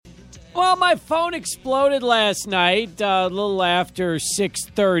Well, my phone exploded last night, a little after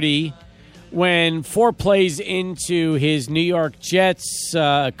 6:30, when 4 plays into his New York Jets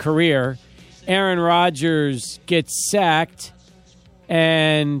career, Aaron Rodgers gets sacked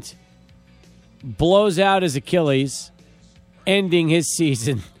and blows out his Achilles, ending his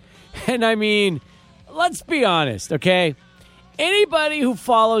season. And I mean, let's be honest, okay? Anybody who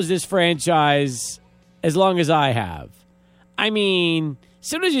follows this franchise as long as I have, I mean, as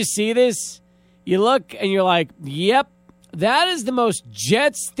soon as you see this, you look and you're like, yep, that is the most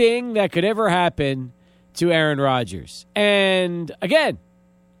Jets thing that could ever happen to Aaron Rodgers. And again,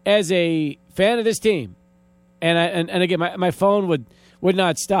 as a fan of this team, and again, my phone would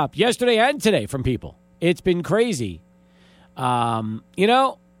not stop yesterday and today from people. It's been crazy. It's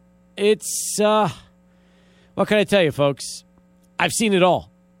what can I tell you, folks? I've seen it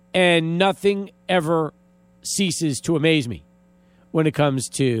all, and nothing ever ceases to amaze me when it comes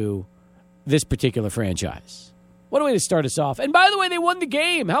to this particular franchise. What a way to start us off. And by the way, they won the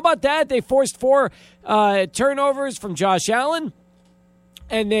game. How about that? They forced 4 turnovers from Josh Allen,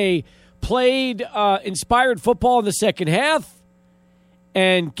 and they played inspired football in the second half.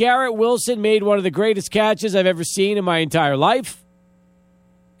 And Garrett Wilson made one of the greatest catches I've ever seen in my entire life.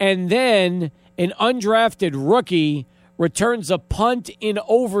 And then an undrafted rookie returns a punt in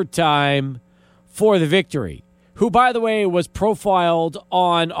overtime for the victory, who, by the way, was profiled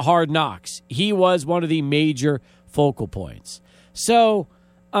on Hard Knocks. He was one of the major focal points. So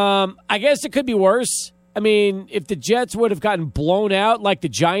I guess it could be worse. I mean, if the Jets would have gotten blown out like the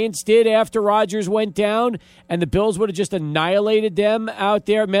Giants did after Rodgers went down and the Bills would have just annihilated them out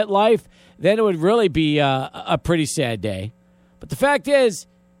there at MetLife, then it would really be a pretty sad day. But the fact is,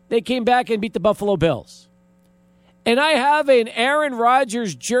 they came back and beat the Buffalo Bills. And I have an Aaron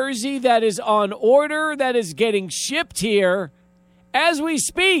Rodgers jersey that is on order, that is getting shipped here as we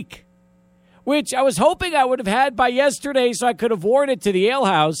speak, which I was hoping I would have had by yesterday so I could have worn it to the Ale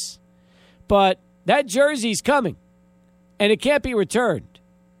House. But that jersey's coming, and it can't be returned.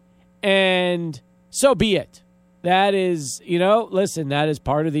 And so be it. That is, listen, that is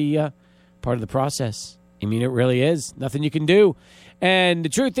part of the process. I mean, it really is. Nothing you can do. And the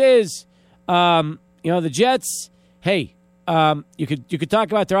truth is, the Jets, hey, you could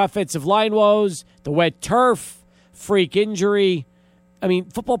talk about their offensive line woes, the wet turf, freak injury. I mean,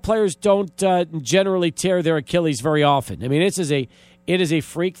 football players don't generally tear their Achilles very often. I mean, it is a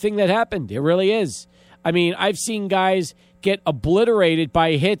freak thing that happened. It really is. I mean, I've seen guys get obliterated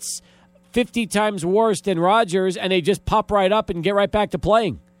by hits 50 times worse than Rodgers, and they just pop right up and get right back to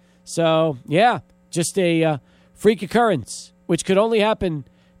playing. So, yeah, just a freak occurrence, which could only happen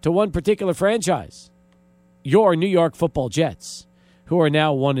to one particular franchise, your New York Football Jets, who are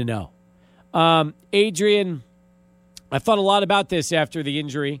now 1-0. Adrian, I thought a lot about this after the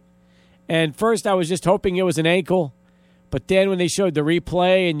injury. And first, I was just hoping it was an ankle. But then when they showed the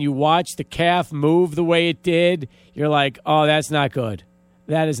replay and you watched the calf move the way it did, you're like, oh, that's not good.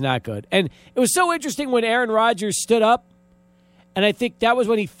 That is not good. And it was so interesting when Aaron Rodgers stood up, and I think that was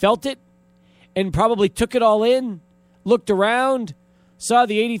when he felt it and probably took it all in, looked around, saw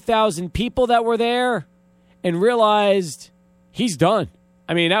the 80,000 people that were there, and realized he's done.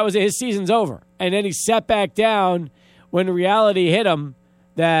 I mean, that was it. His season's over. And then he sat back down when reality hit him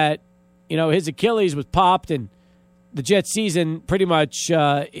that, his Achilles was popped and the Jets season pretty much,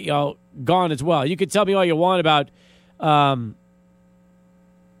 gone as well. You could tell me all you want about,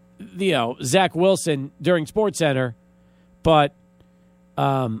 Zach Wilson during SportsCenter, but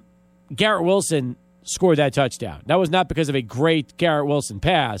Garrett Wilson scored that touchdown. That was not because of a great Garrett Wilson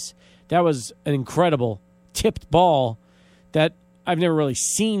pass. That was an incredible tipped ball that I've never really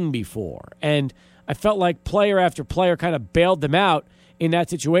seen before. And I felt like player after player kind of bailed them out in that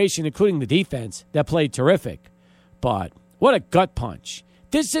situation, including the defense that played terrific. But what a gut punch.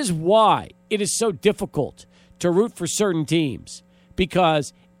 This is why it is so difficult to root for certain teams.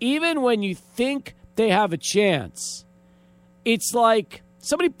 Because even when you think they have a chance, it's like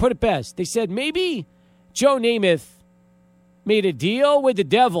somebody put it best. They said maybe Joe Namath made a deal with the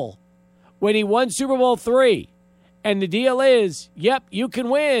devil when he won Super Bowl III. And the deal is, yep, you can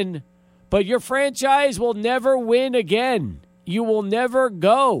win, but your franchise will never win again. You will never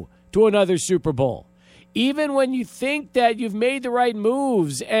go to another Super Bowl. Even when you think that you've made the right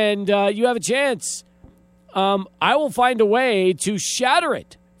moves and you have a chance, I will find a way to shatter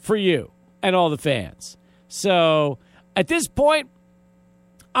it for you and all the fans. So at this point,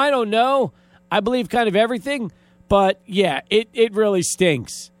 I don't know. I believe kind of everything, but yeah, it really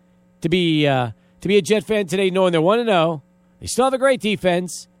stinks to be a Jet fan today knowing they're 1-0. They still have a great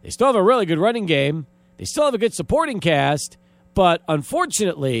defense. They still have a really good running game. They still have a good supporting cast, but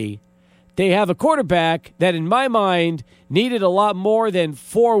unfortunately, they have a quarterback that, in my mind, needed a lot more than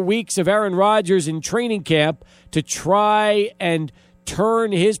 4 weeks of Aaron Rodgers in training camp to try and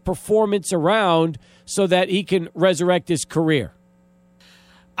turn his performance around so that he can resurrect his career.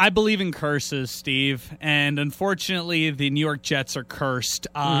 I believe in curses, Steve, and unfortunately, the New York Jets are cursed.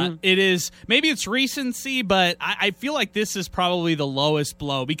 It is, maybe it's recency, but I feel like this is probably the lowest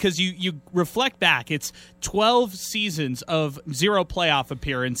blow because you reflect back. It's 12 seasons of 0 playoff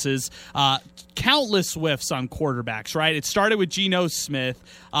appearances, countless whiffs on quarterbacks, right? It started with Geno Smith.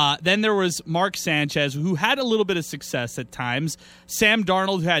 Then there was Mark Sanchez, who had a little bit of success at times. Sam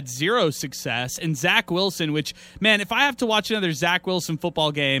Darnold, who had 0 success. And Zach Wilson, which, man, if I have to watch another Zach Wilson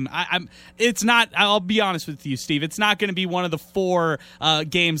football game, it's not, I'll be honest with you, Steve, it's not going to be one of the 4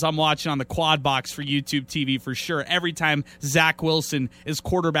 games I'm watching on the quad box for YouTube TV for sure every time Zach Wilson is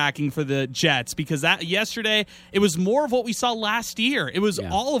quarterbacking for the Jets, because that yesterday, it was more of what we saw last year. It was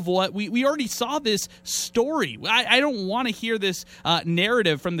all of what we already saw this story. I don't want to hear this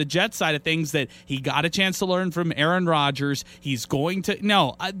narrative from the Jets side of things that he got a chance to learn from Aaron Rodgers. He's going to,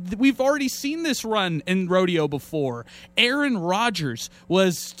 no, we've already seen this run in rodeo before. Aaron Rodgers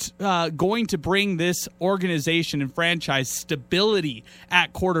was going to bring this organization and franchise stability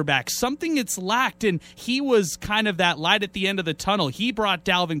at quarterback, something it's lacked, and he was kind of that light at the end of the tunnel. He brought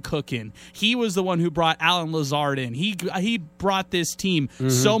Dalvin Cook in. He was the one who brought Alan Lazard in. He brought this team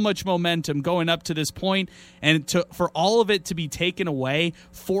so much momentum going up to this point, and for all of it to be taken away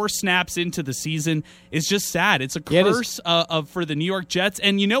 4 snaps into the season is just sad. It's a curse for the New York Jets.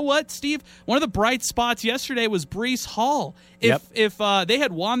 And you know what, Steve? One of the bright spots yesterday was Breece Hall. If they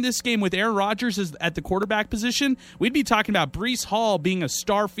had won this game with Aaron Rodgers at the quarterback position, we'd be talking about Breece Hall being a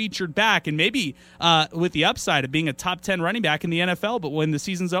star-featured back and maybe with the upside of being a top 10 running back in the NFL, but when the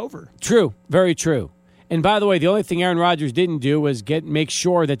season's over. True. Very true. And by the way, the only thing Aaron Rodgers didn't do was make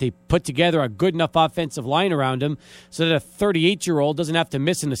sure that they put together a good enough offensive line around him so that a 38-year-old doesn't have to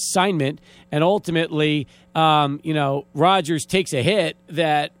miss an assignment. And ultimately, Rodgers takes a hit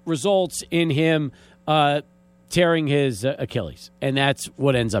that results in him tearing his Achilles. And that's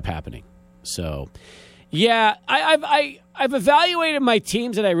what ends up happening. So, yeah, I've evaluated my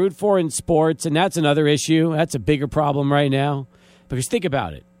teams that I root for in sports, and that's another issue. That's a bigger problem right now. Because think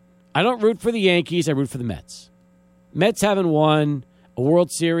about it. I don't root for the Yankees. I root for the Mets. Mets haven't won a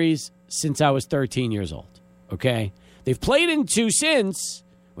World Series since I was 13 years old. Okay? They've played in 2 since,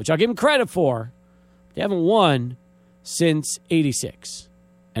 which I'll give them credit for. They haven't won since 86.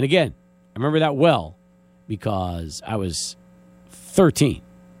 And again, I remember that well because I was 13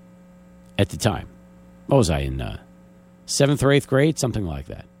 at the time. What was I in 7th or 8th grade? Something like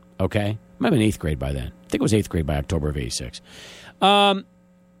that. Okay? Might have been 8th grade by then. I think it was 8th grade by October of 86.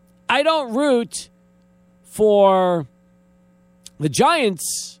 I don't root for the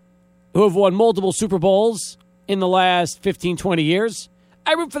Giants, who have won multiple Super Bowls in the last 15, 20 years.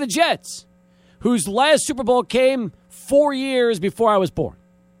 I root for the Jets, whose last Super Bowl came 4 years before I was born.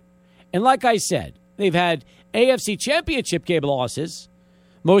 And like I said, they've had AFC Championship game losses,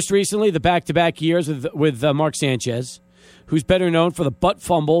 most recently the back-to-back years with Mark Sanchez, who's better known for the butt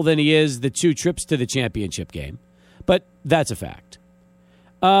fumble than he is the 2 trips to the championship game. But that's a fact.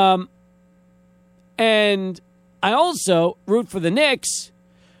 And I also root for the Knicks,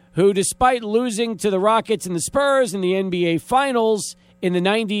 who, despite losing to the Rockets and the Spurs in the NBA Finals in the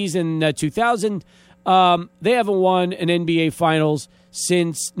 90s and 2000, they haven't won an NBA Finals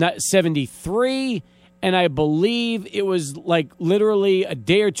since 73, and I believe it was like literally a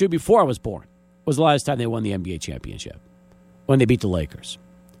day or 2 before I was born was the last time they won the NBA championship, when they beat the Lakers.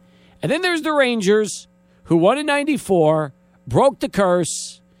 And then there's the Rangers, who won in 94, broke the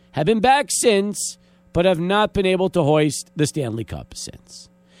curse, have been back since, but have not been able to hoist the Stanley Cup since.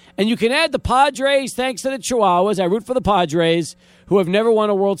 And you can add the Padres, thanks to the Chihuahuas. I root for the Padres, who have never won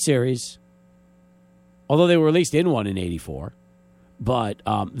a World Series, although they were at least in one in 84. But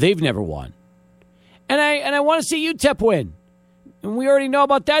they've never won. And I want to see UTEP win. And we already know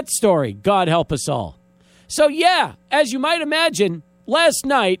about that story. God help us all. So, yeah, as you might imagine, last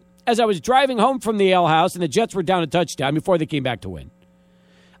night, as I was driving home from the ale house and the Jets were down a touchdown before they came back to win,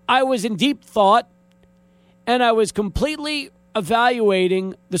 I was in deep thought, and I was completely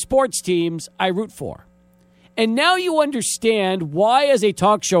evaluating the sports teams I root for. And now you understand why, as a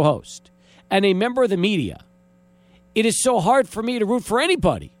talk show host and a member of the media, it is so hard for me to root for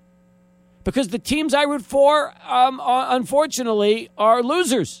anybody. Because the teams I root for, unfortunately, are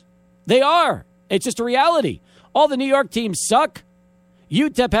losers. They are. It's just a reality. All the New York teams suck.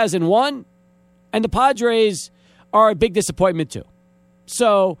 UTEP hasn't won. And the Padres are a big disappointment, too.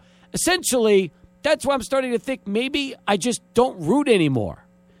 So, essentially, that's why I'm starting to think maybe I just don't root anymore.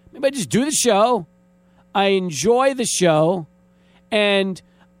 Maybe I just do the show. I enjoy the show. And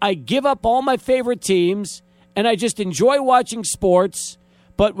I give up all my favorite teams. And I just enjoy watching sports.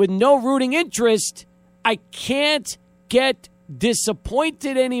 But with no rooting interest, I can't get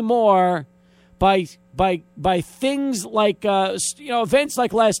disappointed anymore by things like events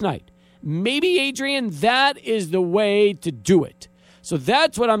like last night. Maybe, Adrian, that is the way to do it. So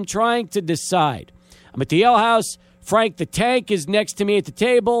that's what I'm trying to decide. I'm at the Ale House. Frank the Tank is next to me at the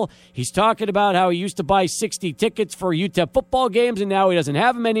table. He's talking about how he used to buy 60 tickets for UTEP football games, and now he doesn't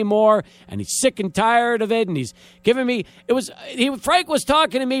have them anymore, and he's sick and tired of it, and he's giving me Frank was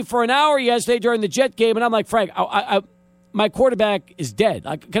talking to me for an hour yesterday during the Jet game, and I'm like, Frank, my quarterback is dead.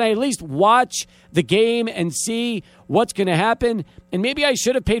 Can I at least watch the game and see what's going to happen? And maybe I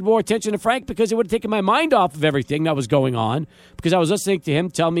should have paid more attention to Frank because it would have taken my mind off of everything that was going on, because I was listening to him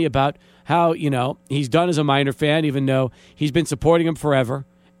tell me about how, he's done as a Miner fan, even though he's been supporting him forever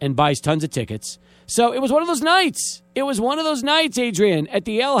and buys tons of tickets. So it was one of those nights. It was one of those nights, Adrian, at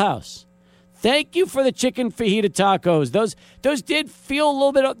the Ale House. Thank you for the chicken fajita tacos. Those did feel a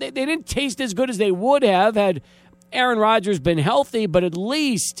little bit, they didn't taste as good as they would have had Aaron Rodgers been healthy, but at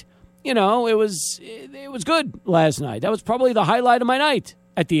least, it was good last night. That was probably the highlight of my night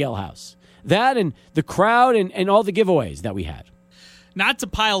at the Ale House. That and the crowd and all the giveaways that we had. Not to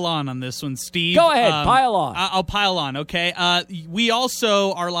pile on this one, Steve. Go ahead, pile on. I'll pile on, okay? We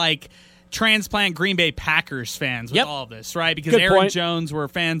also are like transplant Green Bay Packers fans with all of this, right? Because Good Aaron point. Jones, we're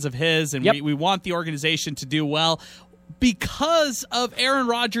fans of his, and we want the organization to do well. Because of Aaron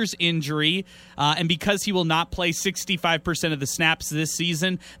Rodgers' injury, and because he will not play 65% of the snaps this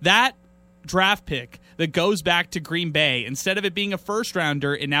season, that draft pick that goes back to Green Bay, instead of it being a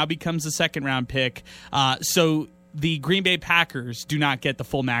first-rounder, it now becomes a second-round pick. So the Green Bay Packers do not get the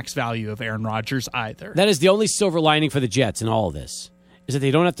full max value of Aaron Rodgers either. That is the only silver lining for the Jets in all of this, is that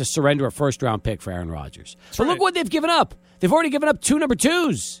they don't have to surrender a first-round pick for Aaron Rodgers. But look what they've given up. They've already given up 2 number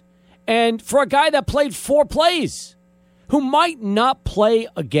 2s. And for a guy that played 4 plays, who might not play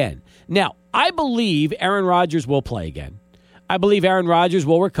again. Now, I believe Aaron Rodgers will play again. I believe Aaron Rodgers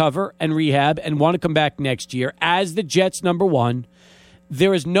will recover and rehab and want to come back next year as the Jets' number 1.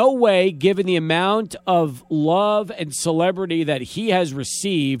 There is no way, given the amount of love and celebrity that he has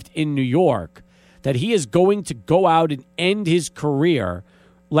received in New York, that he is going to go out and end his career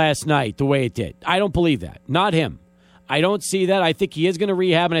last night the way it did. I don't believe that. Not him. I don't see that. I think he is going to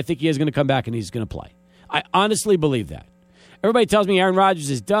rehab, and I think he is going to come back and he's going to play. I honestly believe that. Everybody tells me Aaron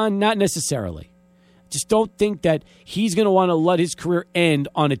Rodgers is done. Not necessarily. Just don't think that he's going to want to let his career end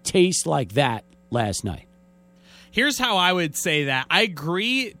on a taste like that last night. Here's how I would say that. I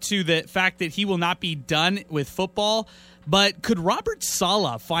agree to the fact that he will not be done with football, but could Robert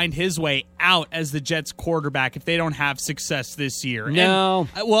Saleh find his way out as the Jets quarterback if they don't have success this year? No.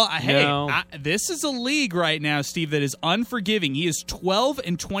 This is a league right now, Steve, that is unforgiving. He is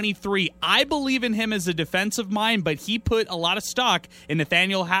 12-23. I believe in him as a defensive mind, but he put a lot of stock in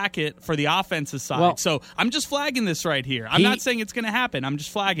Nathaniel Hackett for the offensive side. Well, so I'm just flagging this right here. I'm not saying it's going to happen. I'm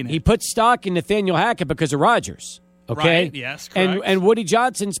just flagging it. He put stock in Nathaniel Hackett because of Rodgers. Okay. Right, yes, correct. And Woody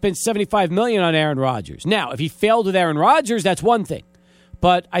Johnson spent $75 million on Aaron Rodgers. Now, if he failed with Aaron Rodgers, that's one thing.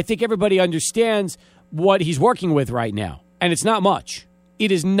 But I think everybody understands what he's working with right now. And it's not much.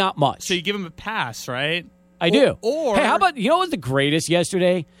 It is not much. So you give him a pass, right? I do. Or hey, how about, what was the greatest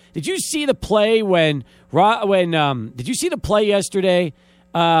yesterday? Did you see the play did you see the play yesterday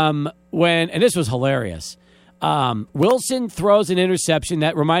and this was hilarious. Wilson throws an interception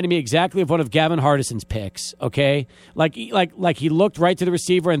that reminded me exactly of one of Gavin Hardison's picks, okay? Like he looked right to the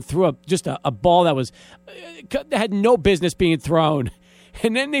receiver and threw just a ball that had no business being thrown.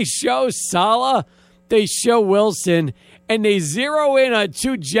 And then they show Saleh, they show Wilson, and they zero in on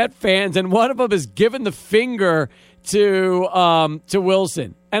 2 Jet fans, and one of them is giving the finger to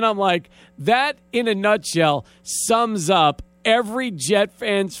Wilson. And I'm like, that in a nutshell sums up every Jet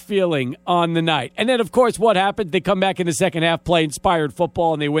fan's feeling on the night. And then, of course, what happened? They come back in the second half, play inspired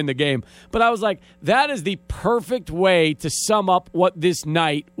football, and they win the game. But I was like, that is the perfect way to sum up what this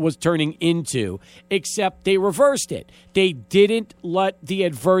night was turning into, except they reversed it. They didn't let the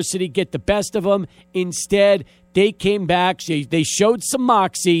adversity get the best of them. Instead, they came back. They showed some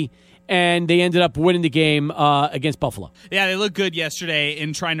moxie, and they ended up winning the game against Buffalo. Yeah, they looked good yesterday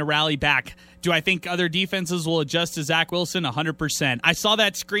in trying to rally back Do I think other defenses will adjust to Zach Wilson? 100%. I saw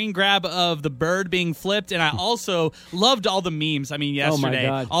that screen grab of the bird being flipped, and I also loved all the memes. I mean, yesterday,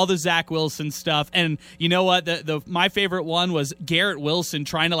 all the Zach Wilson stuff. And you know what? My favorite one was Garrett Wilson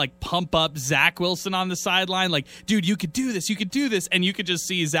trying to like pump up Zach Wilson on the sideline. Like, dude, you could do this. You could do this. And you could just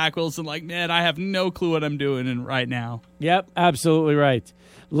see Zach Wilson like, man, I have no clue what I'm doing right now. Yep, absolutely right.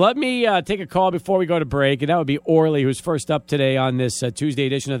 Let me take a call before we go to break, and that would be Orly, who's first up today on this Tuesday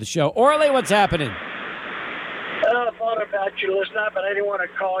edition of the show. Orly, what's happening? I thought about you last night, but I didn't want to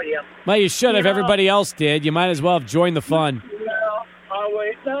call you. Well, you should have. Everybody else did. You might as well have joined the fun. No,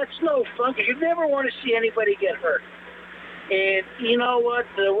 it's no fun because you never want to see anybody get hurt. And you know what?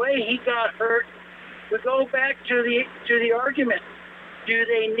 The way he got hurt, we go back to the argument. Do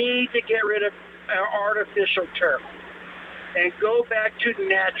they need to get rid of artificial turf and go back to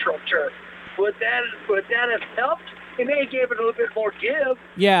natural turf? Would that have helped? It may have given it a little bit more give.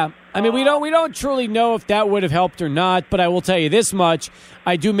 Yeah, I mean, we don't truly know if that would have helped or not, but I will tell you this much.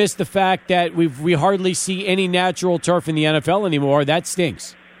 I do miss the fact that we hardly see any natural turf in the NFL anymore. That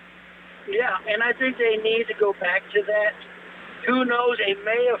stinks. Yeah, and I think they need to go back to that. Who knows? It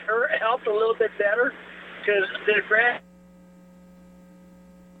may have helped a little bit better because the grass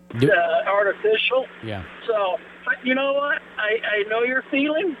artificial. Yeah. So, but you know what? I know your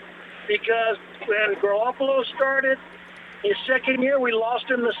feeling because when Garoppolo started his second year, we lost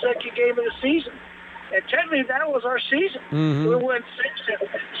him the second game of the season. And technically, that was our season. Mm-hmm. We went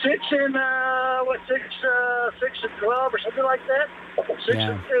 6 and 12 or something like that. It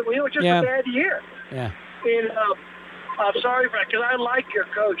was just a bad year. Yeah. And I'm sorry because I like your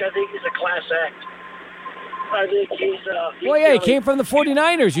coach. I think he's a class act. I think he's he came from the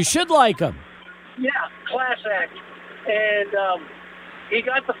 49ers. You should like him. Yeah, class act. And he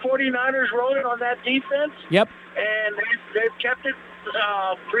got the 49ers rolling on that defense. Yep. And they've kept it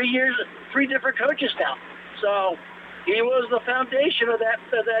 3 years, 3 different coaches now. So he was the foundation of that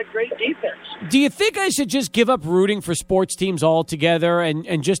great defense. Do you think I should just give up rooting for sports teams altogether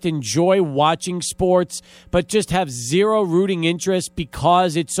and just enjoy watching sports, but just have zero rooting interest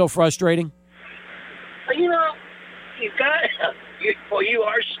because it's so frustrating? You know, you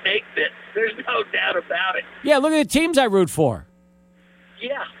are snake bit. There's no doubt about it. Yeah, look at the teams I root for.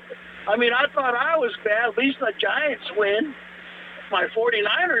 Yeah. I mean, I thought I was bad. At least the Giants win. My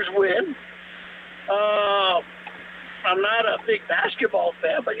 49ers win. I'm not a big basketball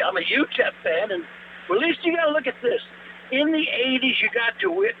fan, but I'm a UTEP fan. And at least you got to look at this. In the 80s, you got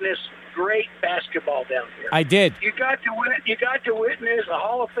to witness great basketball down here. I did. You got to witness a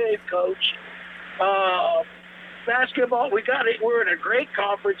Hall of Fame coach. Basketball, we're in a great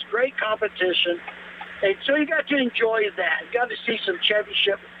conference, great competition, and so you got to enjoy that. You got to see some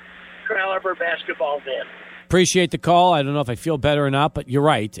championship caliber basketball then. Appreciate the call. I don't know if I feel better or not, but you're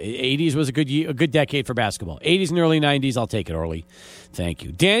right. 80s was a good decade for basketball. 80s and early 90s, I'll take it, Orly. Thank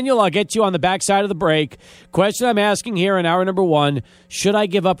you. Daniel, I'll get you on the backside of the break. Question I'm asking here in hour number 1, should I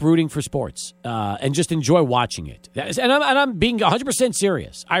give up rooting for sports and just enjoy watching it? And I'm being 100%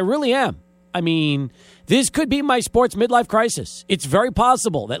 serious. I really am. I mean, this could be my sports midlife crisis. It's very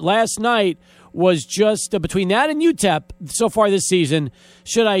possible that last night was just between that and UTEP so far this season.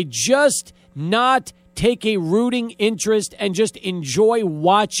 Should I just not take a rooting interest and just enjoy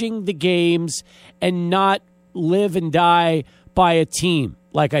watching the games and not live and die by a team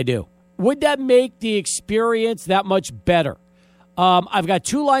like I do? Would that make the experience that much better? I've got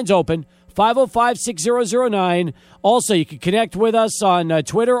 2 lines open. 505-6009. Also, you can connect with us on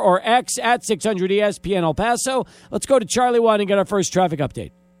Twitter or X at 600ESPN El Paso. Let's go to Charlie 1 and get our first traffic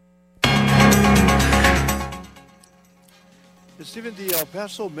update. Stephen, the El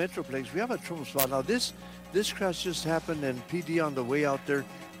Paso Metroplex, we have a trouble spot. Now, this crash just happened, and PD on the way out there.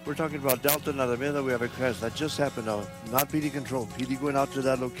 We're talking about Delta and Alameda. We have a crash that just happened now. Not PD control. PD going out to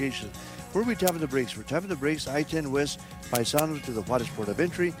that location. Where are we tapping the brakes? We're tapping the brakes I-10 West, Paisano to the Juarez Port of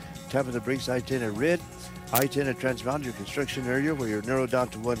Entry. Tapping the brakes I-10 at Red. I-10 at Transboundary construction area where you're narrowed down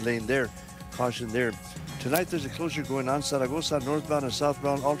to 1 lane there. Caution there. Tonight there's a closure going on Zaragoza, northbound and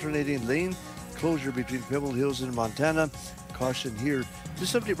southbound alternating lane. Closure between Pebble Hills and Montana. Caution here.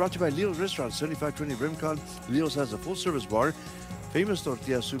 This update brought to you by Leo's Restaurant, 7520 Brimcon. Leo's has a full-service bar. Famous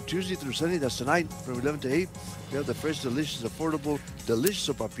tortilla soup Tuesday through Sunday. That's tonight from 11 to 8. We have the fresh, delicious, affordable, delicious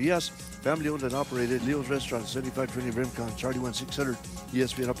sopapillas. Family owned and operated. Leo's Restaurant, 7520 Brimcon, Charlie 1600,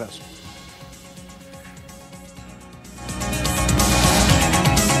 ESPN El Paso.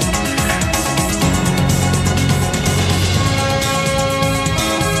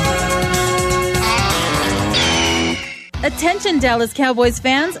 A Attention Dallas Cowboys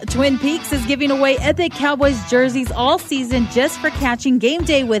fans, Twin Peaks is giving away epic Cowboys jerseys all season just for catching game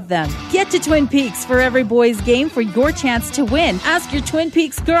day with them. Get to Twin Peaks for every boys game for your chance to win. Ask your Twin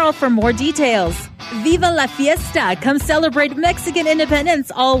Peaks girl for more details. Viva la fiesta! Come celebrate Mexican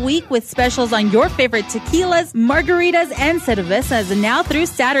independence all week with specials on your favorite tequilas, margaritas, and cervezas now through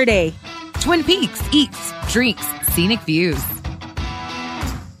Saturday. Twin Peaks eats, drinks, scenic views.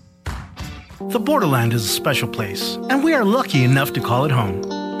 The Borderland is a special place, and we are lucky enough to call it home.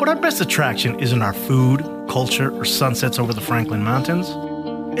 But our best attraction isn't our food, culture, or sunsets over the Franklin Mountains.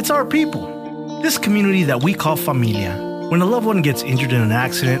 It's our people. This community that we call familia. When a loved one gets injured in an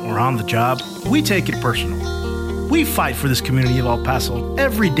accident or on the job, we take it personal. We fight for this community of El Paso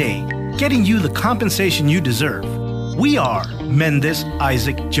every day, getting you the compensation you deserve. We are Mendez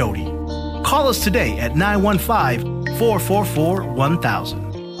Isaac Jody. Call us today at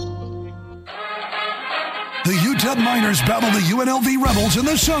 915-444-1000. The UTEP Miners battle the UNLV Rebels in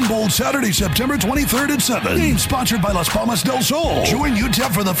the Sun Bowl Saturday, September 23rd at 7. Game sponsored by Las Palmas del Sol. Join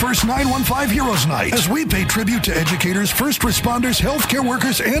UTEP for the first 915 Heroes Night as we pay tribute to educators, first responders, healthcare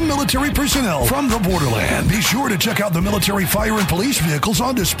workers, and military personnel from the borderland. Be sure to check out the military, fire, and police vehicles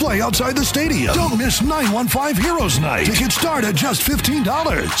on display outside the stadium. Don't miss 915 Heroes Night. Tickets start at just $15.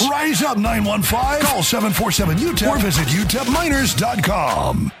 Rise up 915. Call 747-UTEP or visit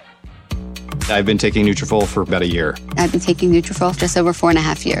utepminers.com. I've been taking Nutrafol for about a year. I've been taking Nutrafol just over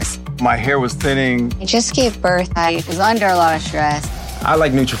 4.5 years. My hair was thinning. I just gave birth. I was under a lot of stress. I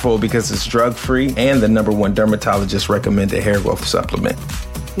like Nutrafol because it's drug-free and the #1 dermatologist recommended hair growth supplement.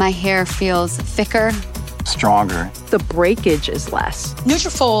 My hair feels thicker, stronger. The breakage is less.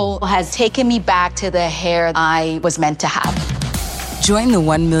 Nutrafol has taken me back to the hair I was meant to have. Join the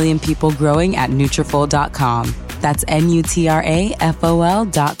 1 million people growing at Nutrafol.com. That's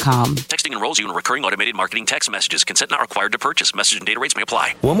Nutrafol.com. Texting enrolls you in recurring automated marketing text messages. Consent not required to purchase. Message and data rates may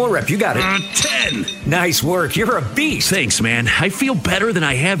apply. One more rep. You got it. 10. Nice work. You're a beast. Thanks, man. I feel better than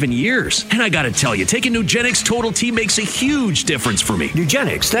I have in years. And I got to tell you, taking Nugenix Total T makes a huge difference for me.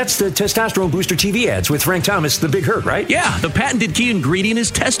 Nugenix, that's the testosterone booster TV ads with Frank Thomas, the Big Hurt, right? Yeah, the patented key ingredient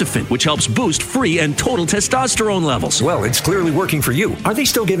is Testofen, which helps boost free and total testosterone levels. Well, it's clearly working for you. Are they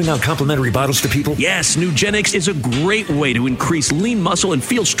still giving out complimentary bottles to people? Yes, Nugenix is a great way to increase lean muscle and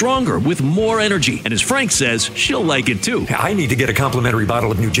feel stronger with more energy. And as Frank says, she'll like it too. I need to get a complimentary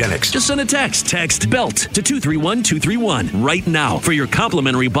bottle of Nugenix. Just send a text. Text BELT to 231-231 right now for your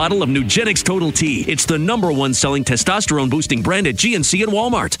complimentary bottle of Nugenix Total T. It's the #1 selling testosterone boosting brand at GNC and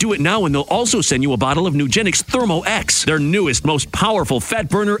Walmart. Do it now and they'll also send you a bottle of Nugenix Thermo X, their newest, most powerful fat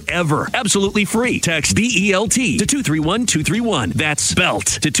burner ever. Absolutely free. Text BELT to 231-231. That's BELT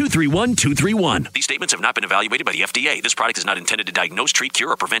to 231-231. These statements have not been evaluated by the FDA. This product is not intended to diagnose, treat,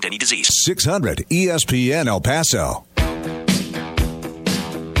 cure, or prevent any disease. 600 ESPN El Paso.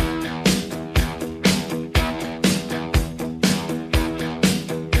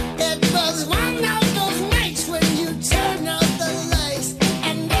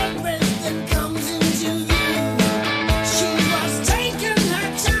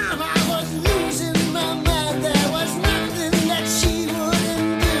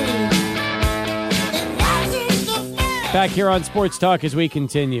 Back here on Sports Talk as we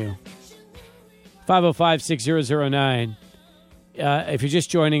continue. 505-6009. If you're just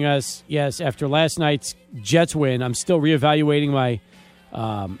joining us, yes, after last night's Jets win, I'm still reevaluating my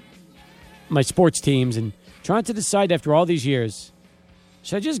my sports teams and trying to decide after all these years,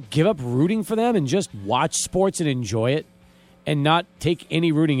 should I just give up rooting for them and just watch sports and enjoy it and not take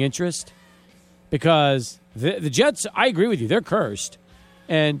any rooting interest? Because the Jets, I agree with you, they're cursed.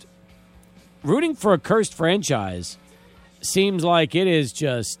 And rooting for a cursed franchise seems like it is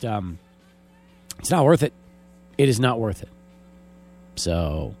just, it's not worth it. It is not worth it.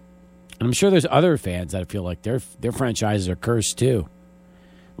 So, and I'm sure there's other fans that feel like their franchises are cursed too.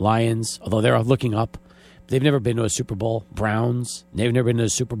 Lions, although they're looking up, they've never been to a Super Bowl. Browns, they've never been to a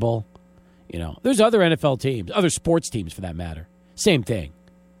Super Bowl. You know, there's other NFL teams, other sports teams for that matter. Same thing.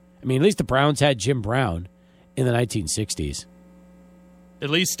 I mean, at least the Browns had Jim Brown in the 1960s. At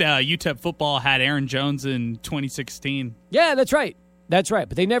least UTEP football had Aaron Jones in 2016. Yeah, that's right. That's right.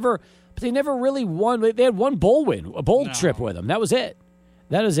 But they never really won. They had one bowl win, a bowl trip with them. That was it.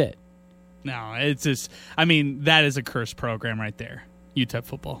 That is it. No, it's just, I mean, that is a cursed program right there, UTEP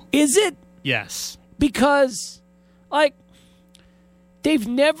football. Is it? Yes. Because, like, they've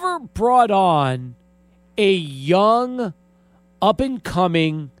never brought on a young,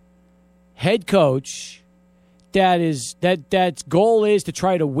 up-and-coming head coach that's goal is to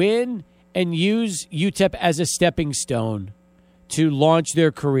try to win and use UTEP as a stepping stone to launch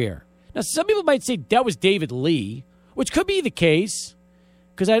their career. Now, some people might say that was David Lee which could be the case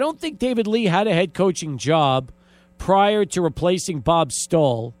because I don't think David Lee had a head coaching job prior to replacing Bob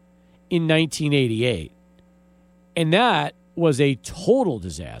Stoll in 1988. And that was a total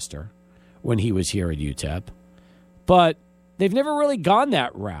disaster when he was here at UTEP. But they've never really gone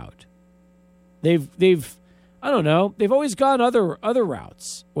that route. They've I don't know, they've always gone other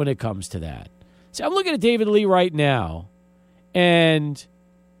routes when it comes to that. So I'm looking at David Lee right now, and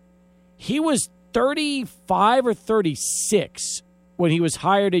he was 35 or 36 when he was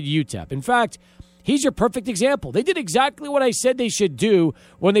hired at UTEP. In fact, he's your perfect example. They did exactly what I said they should do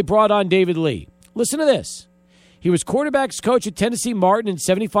when they brought on David Lee. Listen to this. He was quarterbacks coach at Tennessee Martin in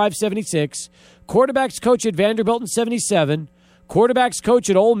 75-76, quarterbacks coach at Vanderbilt in 77, quarterbacks coach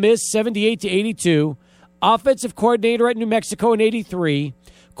at Ole Miss 78-82, offensive coordinator at New Mexico in 83,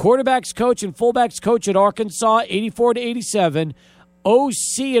 quarterbacks coach and fullbacks coach at Arkansas 84-87,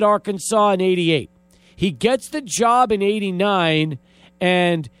 OC at Arkansas in 88. He gets the job in 89,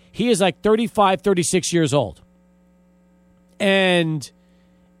 and he is like 35, 36 years old. And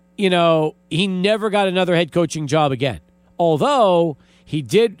he never got another head coaching job again. Although he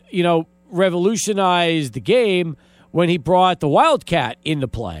did, revolutionize the game when he brought the Wildcat into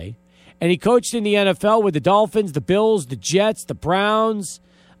play. And he coached in the NFL with the Dolphins, the Bills, the Jets, the Browns,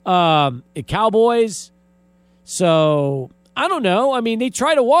 the Cowboys. So, I don't know. I mean, they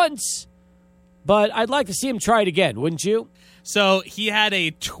tried it once, but I'd like to see him try it again, wouldn't you? So he had a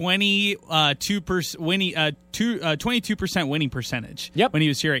 22% winning percentage when he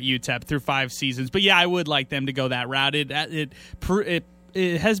was here at UTEP through 5 seasons. But yeah, I would like them to go that route.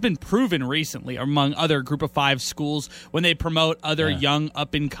 It has been proven recently among other Group of 5 schools when they promote other young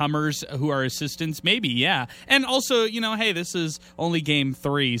up-and-comers who are assistants. Maybe, yeah. And also, hey, this is only game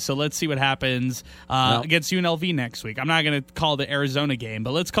 3, so let's see what happens against UNLV next week. I'm not going to call the Arizona game,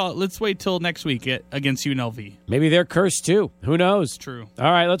 but let's wait till next week against UNLV. Maybe they're cursed too. Who knows? True. All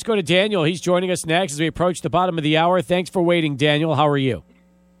right, let's go to Daniel. He's joining us next as we approach the bottom of the hour. Thanks for waiting, Daniel. How are you?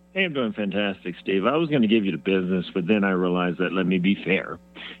 Hey, I'm doing fantastic, Steve. I was going to give you the business, but then I realized that let me be fair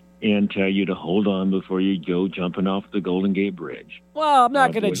and tell you to hold on before you go jumping off the Golden Gate Bridge. Well, I'm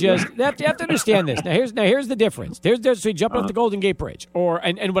not going to just – you have to understand this. Now, here's the difference. There's the difference between jumping off the Golden Gate Bridge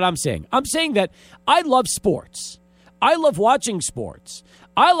and what I'm saying. I'm saying that I love sports. I love watching sports.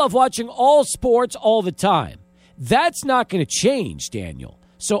 I love watching all sports all the time. That's not going to change, Daniel.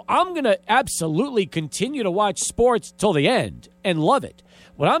 So I'm going to absolutely continue to watch sports till the end and love it.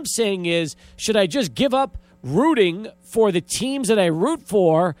 What I'm saying is, should I just give up rooting for the teams that I root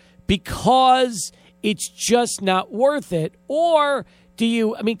for because it's just not worth it? Or do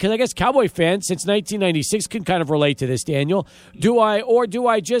you, because I guess Cowboy fans since 1996 can kind of relate to this, Daniel. Do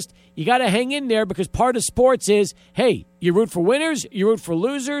I just, you got to hang in there because part of sports is, hey, you root for winners, you root for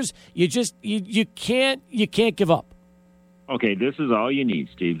losers. You can't give up. Okay, this is all you need,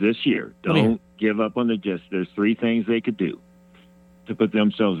 Steve, this year. Don't give up on the Jets. There's 3 things they could do to put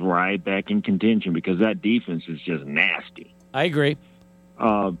themselves right back in contention because that defense is just nasty. I agree.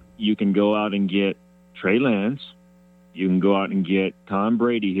 You can go out and get Trey Lance. You can go out and get Tom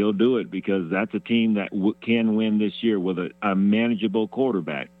Brady. He'll do it because that's a team that can win this year with a manageable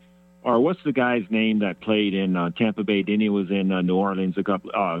quarterback. Or what's the guy's name that played in Tampa Bay? Then he was in New Orleans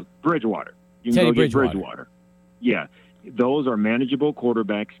Bridgewater. You can Teddy go get Bridgewater. Yeah. Those are manageable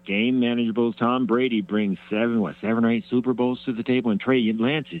quarterbacks, game manageable. Tom Brady brings 7 or 8 Super Bowls to the table, and Trey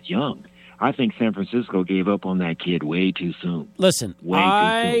Lance is young. I think San Francisco gave up on that kid way too soon. Listen,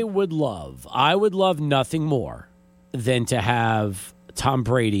 I would love nothing more than to have Tom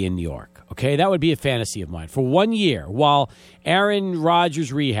Brady in New York. Okay, that would be a fantasy of mine for 1 year while Aaron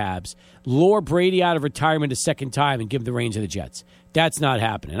Rodgers rehabs, lure Brady out of retirement a second time and give him the reins of the Jets. That's not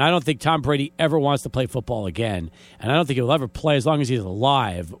happening. I don't think Tom Brady ever wants to play football again, and I don't think he'll ever play as long as he's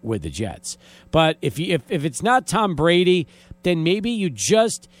alive with the Jets. But if it's not Tom Brady, then maybe you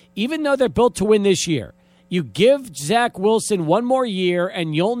just, even though they're built to win this year, you give Zach Wilson 1 more year,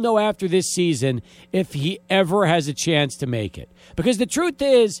 and you'll know after this season if he ever has a chance to make it. Because the truth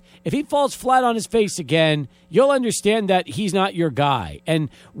is, if he falls flat on his face again, you'll understand that he's not your guy. And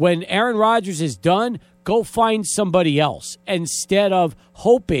when Aaron Rodgers is done, go find somebody else instead of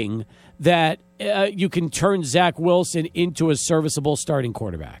hoping that you can turn Zach Wilson into a serviceable starting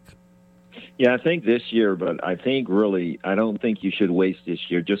quarterback. Yeah, I think this year, but I think really, I don't think you should waste this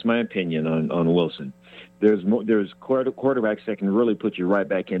year. Just my opinion on Wilson. There's quarterbacks that can really put you right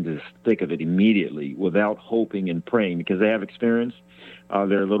back into the thick of it immediately without hoping and praying because they have experience.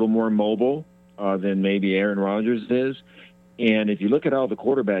 They're a little more mobile than maybe Aaron Rodgers is. And if you look at all the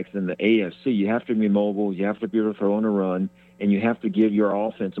quarterbacks in the AFC, you have to be mobile. You have to be able to throw on a run. and you have to give your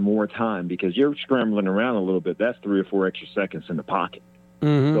offense more time because you're scrambling around a little bit. That's 3 or 4 extra seconds in the pocket.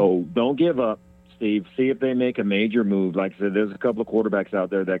 Mm-hmm. So don't give up, Steve. See if they make a major move. Like I said, there's a couple of quarterbacks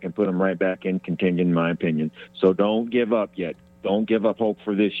out there that can put them right back in contention, in my opinion. So don't give up yet. Don't give up hope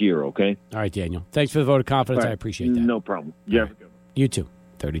for this year, okay? All right, Daniel. Thanks for the vote of confidence. Right. I appreciate that. No problem. Yeah. Right. You too.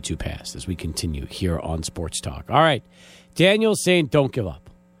 32 past as we continue here on Sports Talk. All right. Daniel's saying don't give up.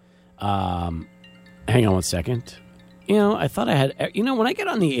 Hang on one second. I thought I had, when I get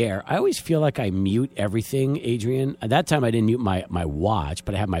on the air, I always feel like I mute everything, Adrian. At that time, I didn't mute my watch,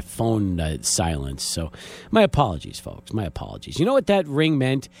 but I have my phone silenced. So my apologies, folks. My apologies. You know what that ring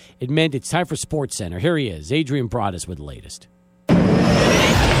meant? It meant it's time for Sports Center. Here he is. Adrian brought us with the latest.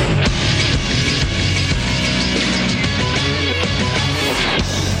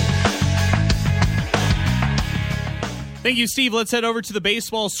 Thank you, Steve. Let's head over to the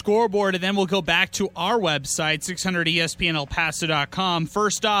baseball scoreboard, and then we'll go back to our website, 600ESPNElPaso.com.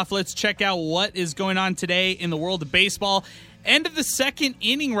 First off, let's check out what is going on today in the world of baseball. End of the second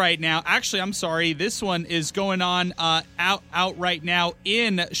inning right now. Actually, I'm sorry. This one is going on out right now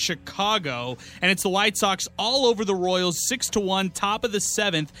in Chicago. And it's the White Sox all over the Royals, 6-1, top of the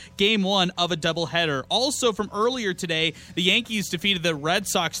seventh, game one of a doubleheader. Also from earlier today, the Yankees defeated the Red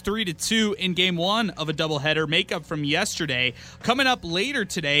Sox 3-2 in game one of a doubleheader, makeup from yesterday. Coming up later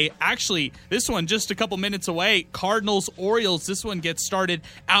today, actually, this one just a couple minutes away, Cardinals-Orioles. This one gets started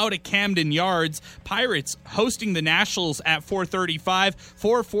out at Camden Yards. Pirates hosting the Nationals at 4:35,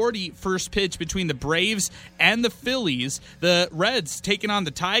 4:40 first pitch between the Braves and the Phillies. The Reds taking on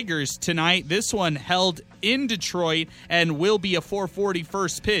the Tigers tonight. This one held in Detroit and will be a 4:40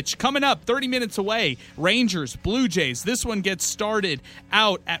 first pitch. Coming up 30 minutes away, Rangers, Blue Jays. This one gets started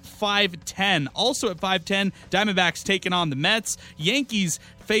out at 5:10. Also at 5:10, Diamondbacks taking on the Mets. Yankees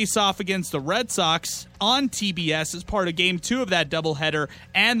face off against the Red Sox on TBS as part of game two of that doubleheader,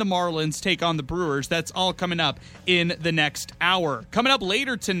 and the Marlins take on the Brewers. That's all coming up in the next hour. Coming up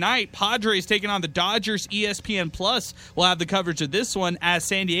later tonight, Padres taking on the Dodgers. ESPN Plus will have the coverage of this one as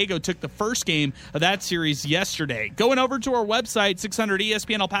San Diego took the first game of that series yesterday. Going over to our website,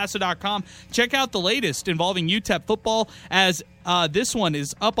 600ESPNElPaso.com, check out the latest involving UTEP football as this one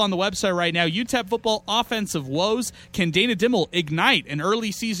is up on the website right now. UTEP football offensive woes. Can Dana Dimmel ignite an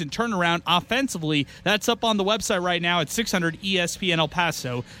early season turnaround offensively? That's up on the website right now at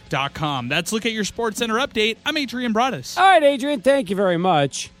 600ESPNElPaso.com. That's Look at Your Sports Center update. I'm Adrian Broadus. All right, Adrian, thank you very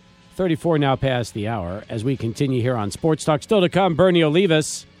much. 34 now past the hour as we continue here on Sports Talk. Still to come, Bernie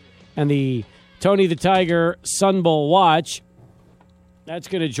Olivas and the Tony the Tiger Sun Bowl Watch. That's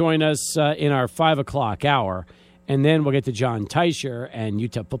going to join us in our 5 o'clock hour. And then we'll get to John Teicher and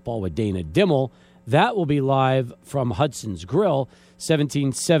UTEP football with Dana Dimmel. That will be live from Hudson's Grill,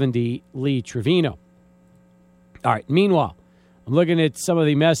 1770 Lee Trevino. All right, meanwhile, I'm looking at some of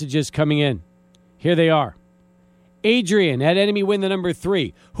the messages coming in. Here they are. Adrian had enemy win the number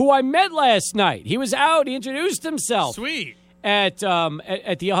 3, who I met last night. He was out. He introduced himself. Sweet. At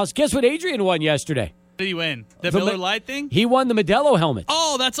the house. Guess what Adrian won yesterday? What did he win? The Miller Lite thing? He won the Modelo helmet.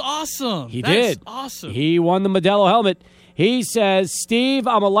 Oh, that's awesome. He did. Awesome. He won the Modelo helmet. He says, Steve,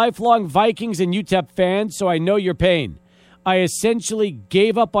 I'm a lifelong Vikings and UTEP fan, so I know your pain. I essentially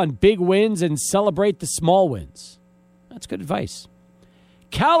gave up on big wins and celebrate the small wins. That's good advice.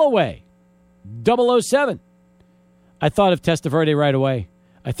 Callaway, 007. I thought of Testaverde right away.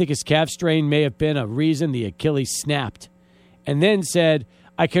 I think his calf strain may have been a reason the Achilles snapped. And then said,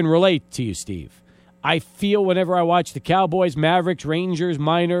 I can relate to you, Steve. I feel whenever I watch the Cowboys, Mavericks, Rangers,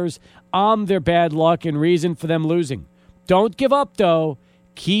 Miners, I'm their bad luck and reason for them losing. Don't give up, though.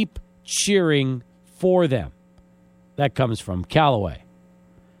 Keep cheering for them. That comes from Callaway.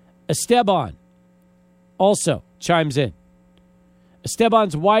 Esteban also chimes in.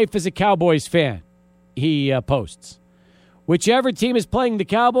 Esteban's wife is a Cowboys fan, he posts. Whichever team is playing the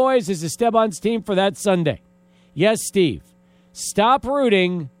Cowboys is Esteban's team for that Sunday. Yes, Steve. Stop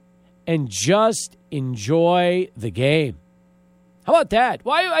rooting and just enjoy the game. How about that?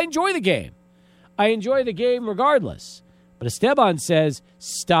 Why? I enjoy the game. I enjoy the game regardless. But Esteban says,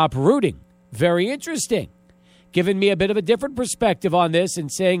 stop rooting. Very interesting. Giving me a bit of a different perspective on this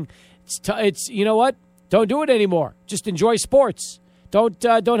and saying, it's you know what? Don't do it anymore. Just enjoy sports. Don't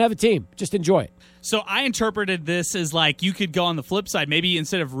have a team. Just enjoy it. So I interpreted this as like you could go on the flip side. Maybe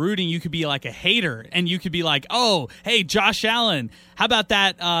instead of rooting, you could be like a hater, and you could be like, "Oh, hey, Josh Allen, how about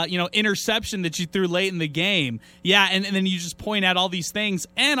that interception that you threw late in the game?" Yeah, and then you just point out all these things.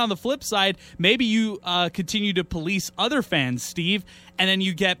 And on the flip side, maybe you continue to police other fans, Steve, and then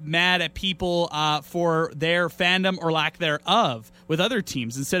you get mad at people for their fandom or lack thereof with other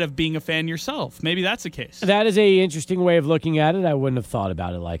teams instead of being a fan yourself. Maybe that's the case. That is a interesting way of looking at it. I wouldn't have thought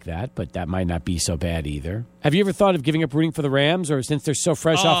about it like that, but that might not be so bad either. Have you ever thought of giving up rooting for the Rams, or since they're so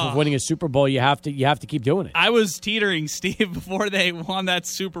fresh off of winning a Super Bowl, you have to keep doing it? I was teetering, Steve, before they won that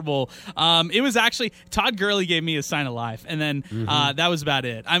Super Bowl. It was actually Todd Gurley gave me a sign of life, and then that was about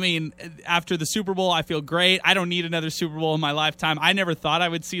it. I mean, after the Super Bowl, I feel great. I don't need another Super Bowl in my lifetime. I never thought I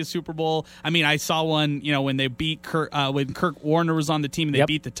would see a Super Bowl. I mean, I saw one, when they beat when Kirk Warner was on the team and they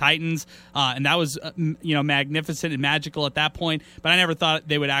beat the Titans, and that was magnificent and magical at that point. But I never thought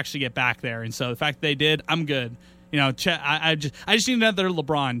they would actually get back there, and so the fact that they did, I'm good. I just need another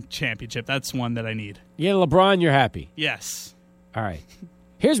LeBron championship. That's one that I need. Yeah, LeBron, you're happy. Yes. All right.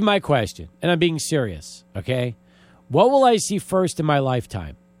 Here's my question, and I'm being serious, okay? What will I see first in my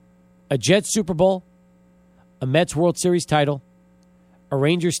lifetime? A Jets Super Bowl, a Mets World Series title, a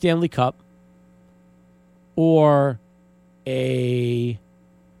Rangers Stanley Cup, or a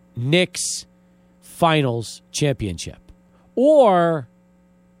Knicks Finals championship, or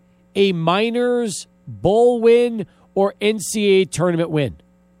a Miners Bowl win or NCAA tournament win?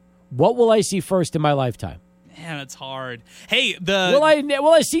 What will I see first in my lifetime? Man, that's hard. Hey, will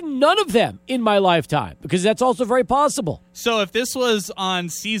I see none of them in my lifetime? Because that's also very possible. So if this was on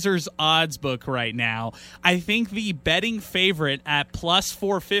Caesar's odds book right now, I think the betting favorite at plus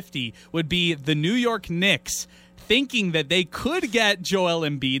 450 would be the New York Knicks, thinking that they could get Joel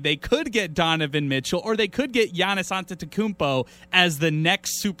Embiid, they could get Donovan Mitchell, or they could get Giannis Antetokounmpo as the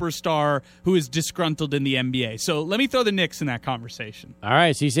next superstar who is disgruntled in the NBA. So let me throw the Knicks in that conversation. All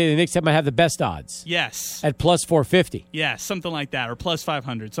right, so you say the Knicks might have the best odds. Yes. At plus 450. Yeah, something like that, or plus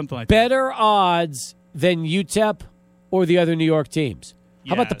 500, something like Better odds than UTEP or the other New York teams.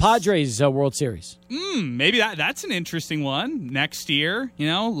 How about the Padres World Series? Maybe that's an interesting one. Next year,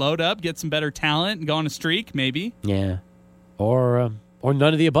 load up, get some better talent, and go on a streak, maybe. Yeah. Or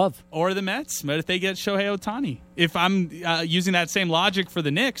none of the above. Or the Mets. But if they get Shohei Ohtani. If I'm using that same logic for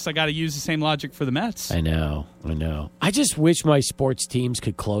the Knicks, I got to use the same logic for the Mets. I know. I just wish my sports teams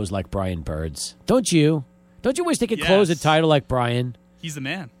could close like Brian Bird's. Don't you? Don't you wish they could close a title like Brian? He's the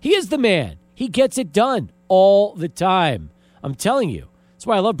man. He is the man. He gets it done all the time. I'm telling you. That's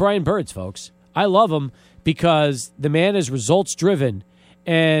why I love Brian Bird's, folks. I love him because the man is results-driven,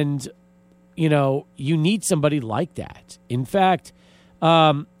 and, you need somebody like that. In fact,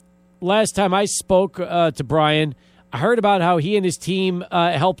 last time I spoke to Brian, I heard about how he and his team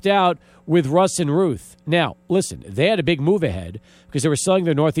helped out with Russ and Ruth. Now, listen, they had a big move ahead because they were selling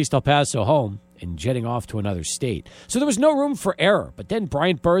their Northeast El Paso home and jetting off to another state. So there was no room for error. But then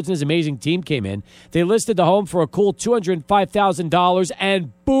Brian Birds and his amazing team came in. They listed the home for a cool $205,000,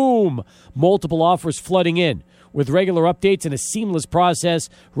 and boom, multiple offers flooding in. With regular updates and a seamless process,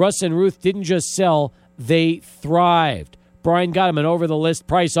 Russ and Ruth didn't just sell, they thrived. Brian got him an over-the-list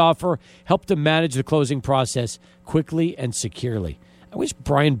price offer, helped him manage the closing process quickly and securely. I wish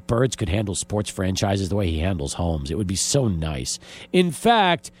Brian Birds could handle sports franchises the way he handles homes. It would be so nice. In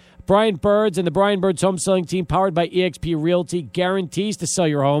fact, Brian Birds and the Brian Birds home selling team, powered by eXp Realty, guarantees to sell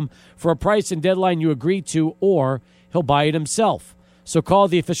your home for a price and deadline you agree to, or he'll buy it himself. So call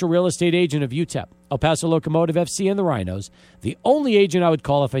the official real estate agent of UTEP, El Paso Locomotive FC, and the Rhinos, the only agent I would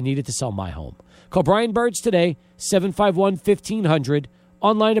call if I needed to sell my home. Call Brian Birds today, 751-1500,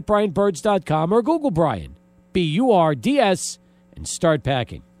 online at brianbirds.com, or Google Brian, B-U-R-D-S, and start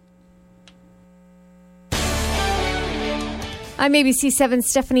packing. I'm ABC7's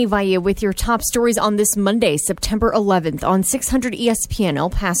Stephanie Valle with your top stories on this Monday, September 11th on 600 ESPN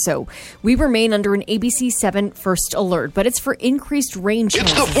El Paso. We remain under an ABC7 first alert, but it's for increased rain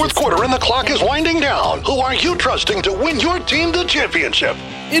chances. It's the fourth quarter and the clock is winding down. Who are you trusting to win your team the championship?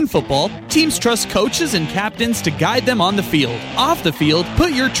 In football, teams trust coaches and captains to guide them on the field. Off the field,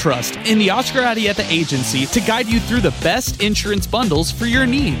 put your trust in the Oscar Arieta Agency to guide you through the best insurance bundles for your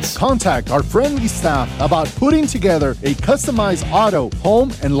needs. Contact our friendly staff about putting together a customized auto,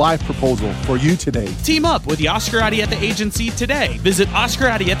 home, and life proposal for you today. Team up with the Oscar Arieta Agency today. Visit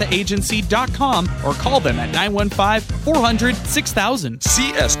OscarArietaAgency.com or call them at 915-400-6000.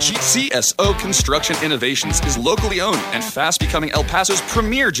 CSO Construction Innovations is locally owned and fast becoming El Paso's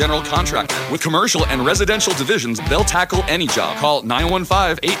premier premier general contractor. With commercial and residential divisions, they'll tackle any job. Call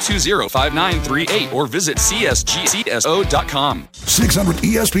 915-820-5938 or visit csgcso.com. 600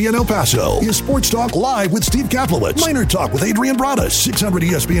 ESPN El Paso is Sports Talk Live with Steve Kaplowitz. Minor Talk with Adrian Broadus. 600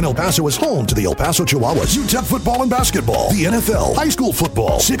 ESPN El Paso is home to the El Paso Chihuahuas, UTEP football and basketball, the NFL, high school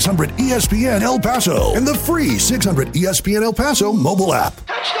football. 600 ESPN El Paso and the free 600 ESPN El Paso mobile app.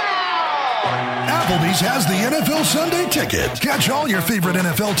 Applebee's has the NFL Sunday Ticket. Catch all your favorite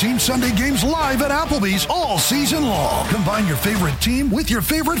NFL team Sunday games live at Applebee's all season long. Combine your favorite team with your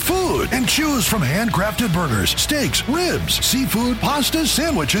favorite food and choose from handcrafted burgers, steaks, ribs, seafood, pastas,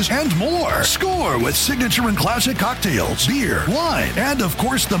 sandwiches, and more. Score with signature and classic cocktails, beer, wine, and of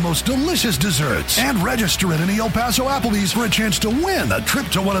course the most delicious desserts. And register at any El Paso Applebee's for a chance to win a trip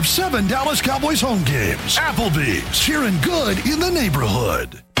to one of 7 Dallas Cowboys home games. Applebee's, cheering good in the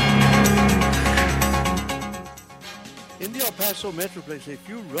neighborhood. In the El Paso Metroplex, a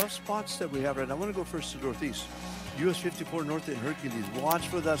few rough spots that we have right now. I want to go first to Northeast. US 54 North at Hercules. Watch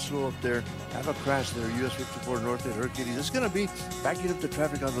for that slow up there. Have a crash there. US 54 North at Hercules. It's going to be backing up the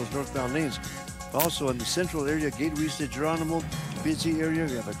traffic on those northbound lanes. Also in the central area, Gateway East at Geronimo. Busy area.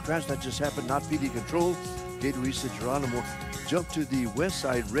 We have a crash that just happened. Not PD control. Gateway East at Geronimo. Jump to the west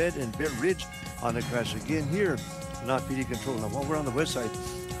side, Red and Bear Ridge on the crash again here. Not PD control. Now while we're on the west side,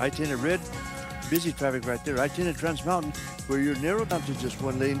 I-10 at Red. Busy traffic right there. I-10 at Trans Mountain, where you're narrowed down to just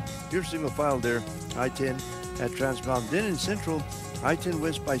one lane. You're single file there. I-10 at Trans Mountain. Then in Central, I-10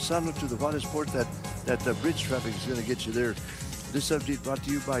 West by Sano to the Juarez Port. That bridge traffic is going to get you there. This update brought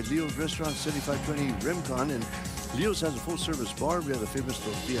to you by Leo's Restaurant, 7520 Remcon. And Leo's has a full-service bar. We have the famous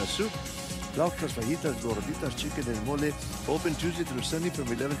tortilla soup, flautas, fajitas, gorditas, chicken, and mole. Open Tuesday through Sunday from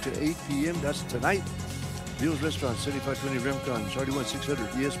 11 to 8 p.m. That's tonight. Leo's Restaurant, 7520 Remcon, Charlie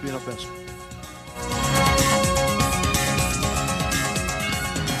 1600 ESPN El Paso.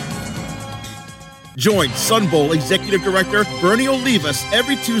 Join Sun Bowl Executive Director Bernie Olivas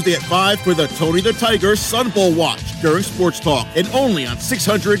every Tuesday at 5 for the Tony the Tiger Sun Bowl Watch during Sports Talk and only on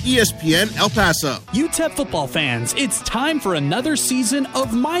 600 ESPN El Paso. UTEP football fans, it's time for another season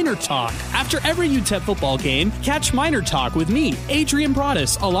of Minor Talk. After every UTEP football game, catch Minor Talk with me, Adrian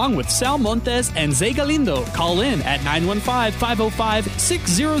Broadus, along with Sal Montes and Zay Galindo. Call in at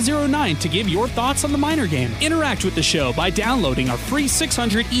 915-505-6009 to give your thoughts on the Minor game. Interact with the show by downloading our free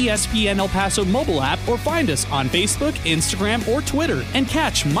 600 ESPN El Paso mobile app or find us on Facebook, Instagram, or Twitter. And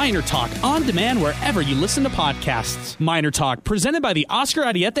catch Minor Talk on demand wherever you listen to podcasts. Minor Talk, presented by the Oscar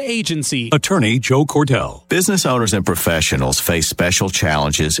Arieta Agency. Attorney Joe Cordell. Business owners and professionals face special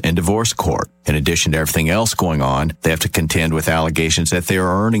challenges in divorce court. In addition to everything else going on, they have to contend with allegations that they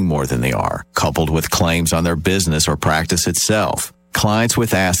are earning more than they are, coupled with claims on their business or practice itself. Clients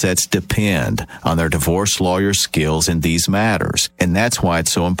with assets depend on their divorce lawyer's skills in these matters, and that's why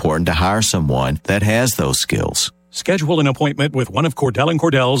it's so important to hire someone that has those skills. Schedule an appointment with one of Cordell &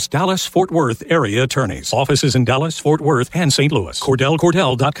 Cordell's Dallas-Fort Worth area attorneys. Offices in Dallas, Fort Worth, and St. Louis.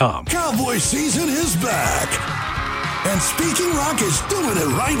 CordellCordell.com. Cowboy season is back. And Speaking Rock is doing it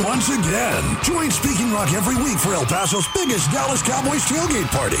right once again. Join Speaking Rock every week for El Paso's biggest Dallas Cowboys tailgate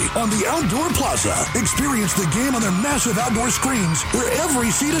party on the Outdoor Plaza. Experience the game on their massive outdoor screens where every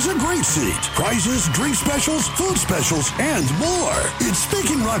seat is a great seat. Prizes, drink specials, food specials, and more. It's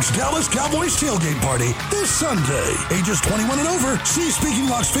Speaking Rock's Dallas Cowboys tailgate party this Sunday. Ages 21 and over. See Speaking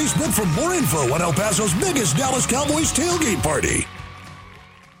Rock's Facebook for more info on El Paso's biggest Dallas Cowboys tailgate party.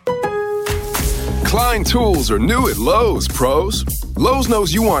 Klein Tools are new at Lowe's, pros. Lowe's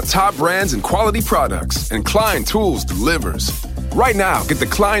knows you want top brands and quality products, and Klein Tools delivers. Right now, get the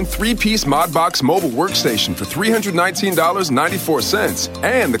Klein 3-piece ModBox mobile workstation for $319.94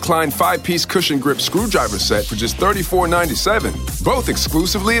 and the Klein 5-piece cushion grip screwdriver set for just $34.97, both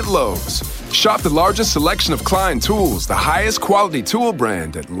exclusively at Lowe's. Shop the largest selection of Klein tools, the highest quality tool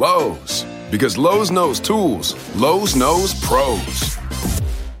brand at Lowe's. Because Lowe's knows tools, Lowe's knows pros.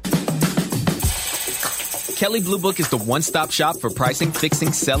 Kelley Blue Book is the one-stop shop for pricing,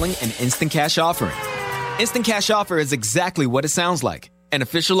 fixing, selling, and instant cash offering. Instant Cash Offer is exactly what it sounds like. An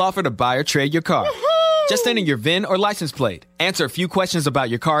official offer to buy or trade your car. Woo-hoo! Just enter your VIN or license plate, answer a few questions about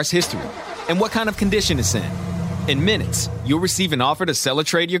your car's history, and what kind of condition it's in. In minutes, you'll receive an offer to sell or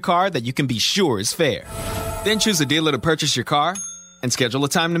trade your car that you can be sure is fair. Then choose a dealer to purchase your car and schedule a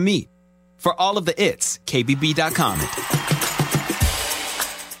time to meet. For all of the its, KBB.com.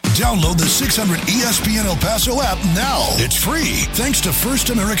 Download the 600 ESPN El Paso app now. It's free. Thanks to First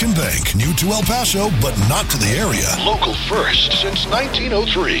American Bank. New to El Paso, but not to the area. Local first since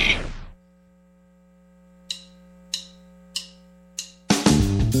 1903.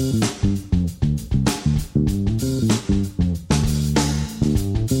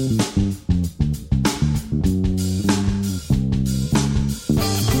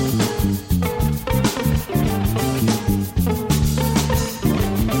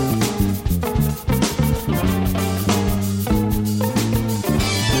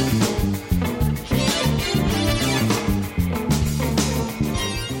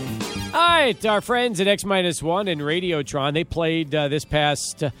 right, our friends at X-1 and Radiotron, they played this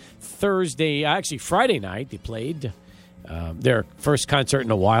past Friday night. They played their first concert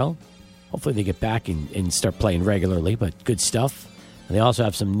in a while. Hopefully they get back and start playing regularly, but good stuff. And they also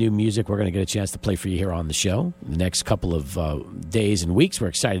have some new music we're going to get a chance to play for you here on the show in the next couple of days and weeks. We're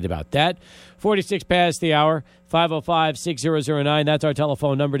excited about that. 46 past the hour, 505-6009. That's our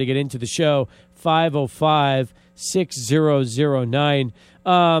telephone number to get into the show, 505-6009.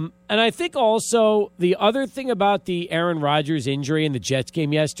 And I think also the other thing about the Aaron Rodgers injury in the Jets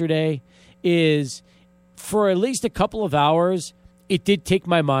game yesterday is for at least a couple of hours, it did take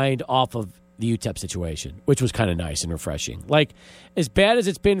my mind off of the UTEP situation, which was kind of nice and refreshing. Like, as bad as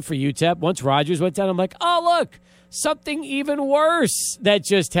it's been for UTEP, once Rodgers went down, I'm like, oh, look, something even worse that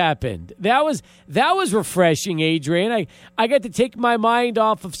just happened. That was refreshing, Adrian. I got to take my mind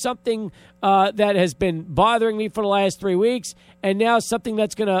off of something that has been bothering me for the last 3 weeks, and now something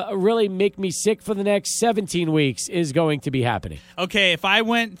that's going to really make me sick for the next 17 weeks is going to be happening. Okay, if I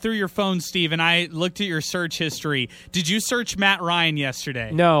went through your phone, Steve, and I looked at your search history, did you search Matt Ryan yesterday?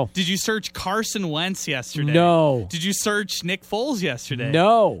 No. Did you search Carson Wentz yesterday? No. Did you search Nick Foles yesterday?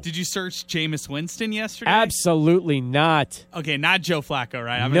 No. Did you search Jameis Winston yesterday? Absolutely not. Okay, not Joe Flacco,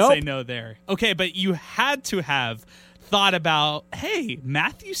 right? I'm Nope. going to say no there. Okay, but you had to have thought about, hey,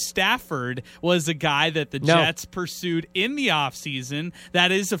 Matthew Stafford was a guy that the Jets pursued in the offseason.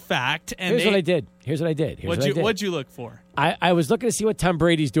 That is a fact. And Here's what I did. What'd you look for? I was looking to see what Tom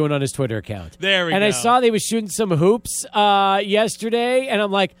Brady's doing on his Twitter account. There we go. And I saw they was shooting some hoops yesterday, and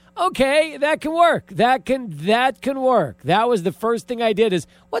I'm like, okay, that can work. That can work. That was the first thing I did is,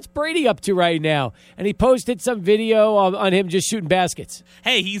 what's Brady up to right now? And he posted some video on him just shooting baskets.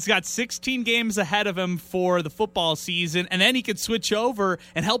 Hey, he's got 16 games ahead of him for the football season, and then he could switch over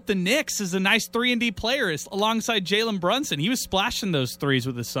and help the Knicks as a nice 3-and-D player alongside Jalen Brunson. He was splashing those threes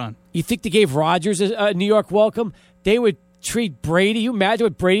with his son. You think they gave Rodgers a New York welcome? They would treat Brady. You imagine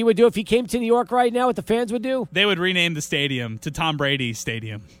what Brady would do if he came to New York right now, what the fans would do? They would rename the stadium to Tom Brady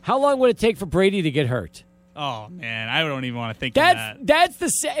Stadium. How long would it take for Brady to get hurt? Oh, man, I don't even want to think of that.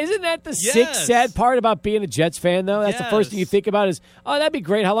 Isn't that the sick, sad part about being a Jets fan, though? That's the first thing you think about is, oh, that'd be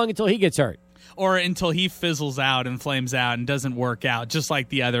great. How long until he gets hurt? Or until he fizzles out and flames out and doesn't work out, just like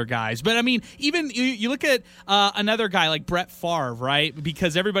the other guys. But, I mean, even you look at another guy like Brett Favre, right?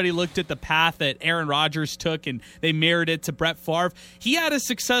 Because everybody looked at the path that Aaron Rodgers took and they mirrored it to Brett Favre. He had a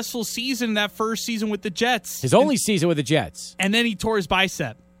successful season that first season with the Jets. His only season with the Jets. And then he tore his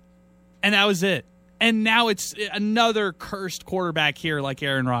bicep. And that was it. And now it's another cursed quarterback here like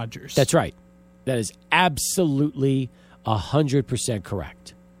Aaron Rodgers. That's right. That is absolutely 100%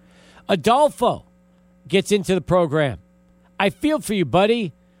 correct. Adolfo gets into the program. I feel for you,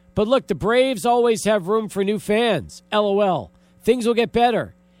 buddy. But look, the Braves always have room for new fans. LOL. Things will get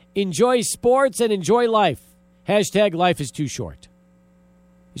better. Enjoy sports and enjoy life. Hashtag life is too short.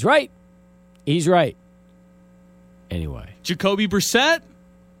 He's right. He's right. Anyway. Jacoby Brissett?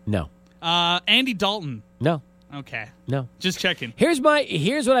 No. Andy Dalton? No. Okay. No. Just checking. Here's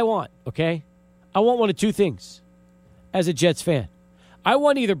what I want, okay? I want one of two things as a Jets fan. I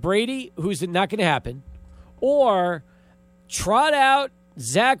want either Brady, who's not going to happen, or trot out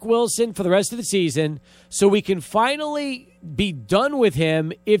Zach Wilson for the rest of the season so we can finally be done with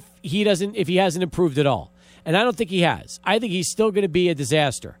him if he hasn't improved at all. And I don't think he has. I think he's still going to be a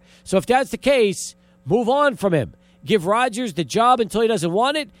disaster. So if that's the case, move on from him. Give Rodgers the job until he doesn't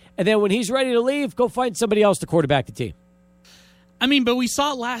want it, and then when he's ready to leave, go find somebody else to quarterback the team. I mean, but we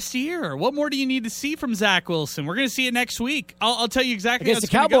saw it last year. What more do you need to see from Zach Wilson? We're going to see it next week. I'll tell you exactly how it's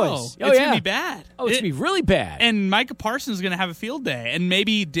going to go. Against the Cowboys. It's going to be bad. Oh, it's going to be really bad. And Micah Parsons is going to have a field day. And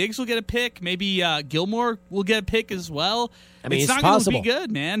maybe Diggs will get a pick. Maybe Gilmore will get a pick as well. I mean, it's not possible. going to be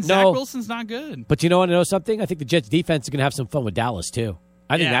good, man. No. Zach Wilson's not good. But you know what? I know something? I think the Jets defense is going to have some fun with Dallas, too.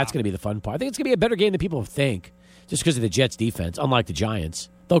 I think that's going to be the fun part. I think it's going to be a better game than people think just because of the Jets defense, unlike the Giants.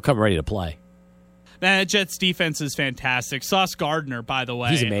 They'll come ready to play. That Jets defense is fantastic. Sauce Gardner, by the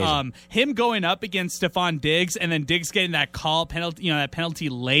way, he's amazing. Him going up against Stephon Diggs and then Diggs getting that penalty, that penalty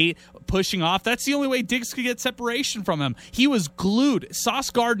late, pushing off. That's the only way Diggs could get separation from him. He was glued.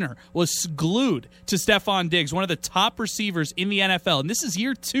 Sauce Gardner was glued to Stephon Diggs, one of the top receivers in the NFL, and this is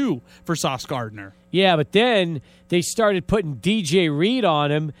year 2 for Sauce Gardner. Yeah, but then they started putting DJ Reed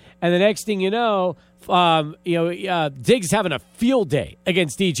on him, and the next thing you know, Diggs having a field day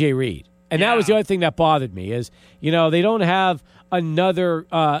against DJ Reed. And that was the other thing that bothered me is, they don't have another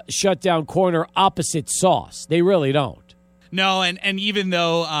shutdown corner opposite Sauce. They really don't. No, and even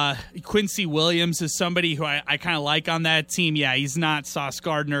though Quincy Williams is somebody who I kind of like on that team, yeah, he's not Sauce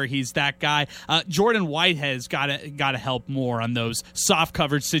Gardner. He's that guy. Jordan Whitehead's got to help more on those soft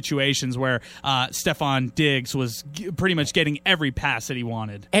coverage situations where Stephon Diggs was pretty much getting every pass that he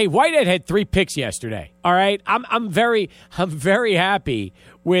wanted. Hey, Whitehead had 3 picks yesterday. All right, I'm very happy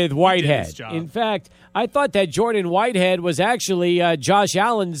with Whitehead. In fact, I thought that Jordan Whitehead was actually Josh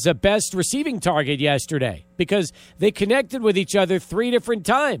Allen's best receiving target yesterday because they connected with each other 3 different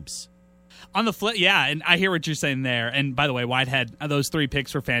times. On the flip, yeah, and I hear what you're saying there. And by the way, Whitehead, those 3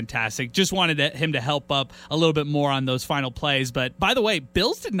 picks were fantastic. Just wanted him to help up a little bit more on those final plays. But by the way,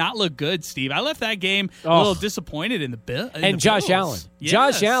 Bills did not look good, Steve. I left that game a little disappointed in the Bills. And Josh Allen. Yes.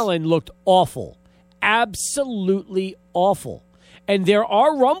 Josh Allen looked awful. Absolutely awful. And there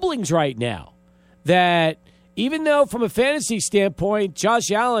are rumblings right now that even though from a fantasy standpoint, Josh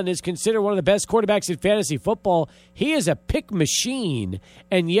Allen is considered one of the best quarterbacks in fantasy football, he is a pick machine.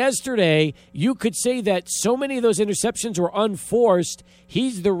 And yesterday, you could say that so many of those interceptions were unforced.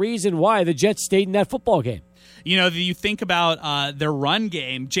 He's the reason why the Jets stayed in that football game. You know, you think about their run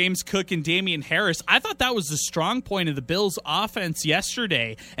game, James Cook and Damian Harris. I thought that was the strong point of the Bills' offense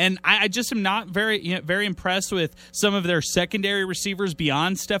yesterday, and I just am not very impressed with some of their secondary receivers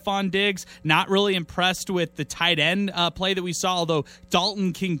beyond Stephon Diggs. Not really impressed with the tight end play that we saw, although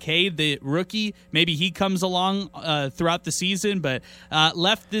Dalton Kincaid, the rookie, maybe he comes along throughout the season, but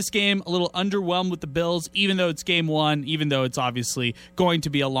left this game a little underwhelmed with the Bills, even though it's game 1, even though it's obviously going to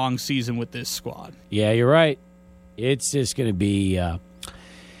be a long season with this squad. Yeah, you're right. It's just going to be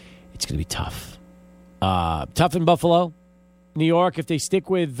tough. Tough in Buffalo. New York, if they stick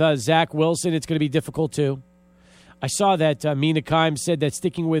with Zach Wilson, it's going to be difficult too. I saw that Mina Kimes said that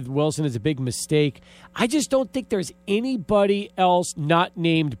sticking with Wilson is a big mistake. I just don't think there's anybody else not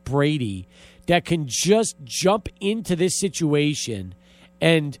named Brady that can just jump into this situation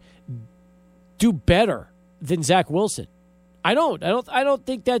and do better than Zach Wilson. I don't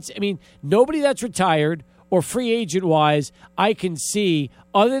think that's, nobody that's retired or free agent-wise, I can see,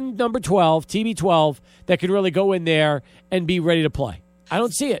 other than number 12, TB12, that could really go in there and be ready to play. I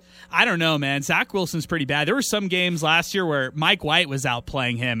don't see it. I don't know, man. Zach Wilson's pretty bad. There were some games last year where Mike White was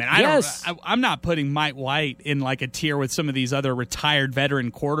outplaying him, and I'm not putting Mike White in like a tier with some of these other retired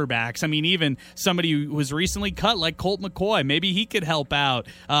veteran quarterbacks. I mean, even somebody who was recently cut, like Colt McCoy, maybe he could help out.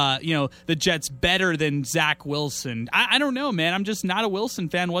 The Jets better than Zach Wilson. I don't know, man. I'm just not a Wilson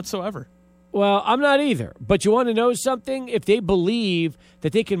fan whatsoever. Well, I'm not either. But you want to know something? If they believe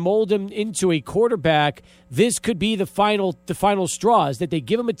that they can mold him into a quarterback, this could be the final straws, that they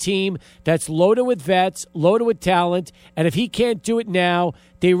give him a team that's loaded with vets, loaded with talent, and if he can't do it now,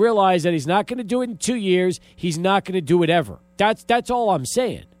 they realize that he's not going to do it in 2 years. He's not going to do it ever. That's all I'm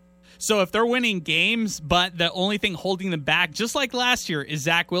saying. So if they're winning games, but the only thing holding them back, just like last year, is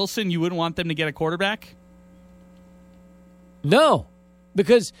Zach Wilson, you wouldn't want them to get a quarterback? No,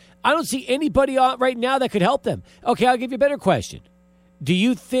 because I don't see anybody right now that could help them. Okay, I'll give you a better question. Do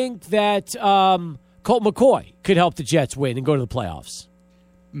you think that Colt McCoy could help the Jets win and go to the playoffs?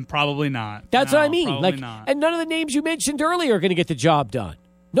 Probably not. That's what I mean. Probably not. And none of the names you mentioned earlier are going to get the job done.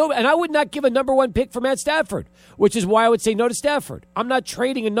 No, and I would not give a number 1 pick for Matt Stafford, which is why I would say no to Stafford. I'm not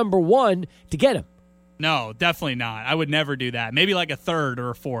trading a number 1 to get him. No, definitely not. I would never do that. Maybe like a 3rd or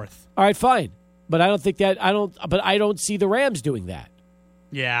a 4th. All right, fine. But I don't think that I don't see the Rams doing that.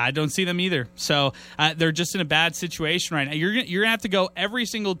 Yeah, I don't see them either. So they're just in a bad situation right now. You're going to have to go every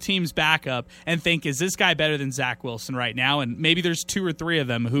single team's backup and think, is this guy better than Zach Wilson right now? And maybe there's 2 or 3 of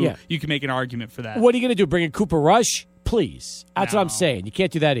them who you can make an argument for that. What are you going to do, bring in Cooper Rush? Please. That's what I'm saying. You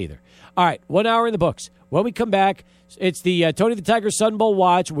can't do that either. All right, 1 hour in the books. When we come back, it's the Tony the Tiger Sun Bowl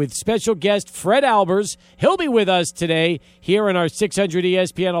Watch with special guest Fred Albers. He'll be with us today here in our 600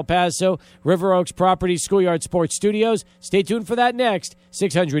 ESPN El Paso, River Oaks Properties Schoolyard Sports Studios. Stay tuned for that next,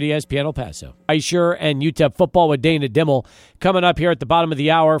 600 ESPN El Paso. Aisher and UTEP football with Dana Dimmel coming up here at the bottom of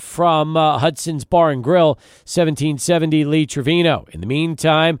the hour from Hudson's Bar and Grill, 1770 Lee Trevino. In the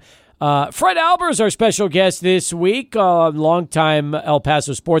meantime, Fred Albers, our special guest this week, longtime El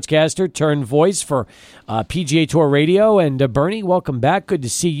Paso sportscaster turned voice for PGA Tour Radio. And Bernie, welcome back. Good to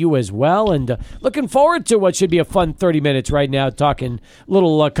see you as well. And looking forward to what should be a fun 30 minutes right now talking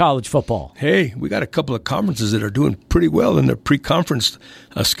little college football. Hey, we got a couple of conferences that are doing pretty well in their pre-conference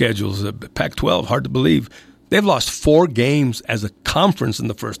schedules. Pac-12, hard to believe. They've lost 4 games as a conference in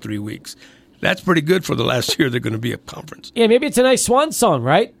the first 3 weeks. That's pretty good for the last year they're going to be a conference. Yeah, maybe it's a nice swan song,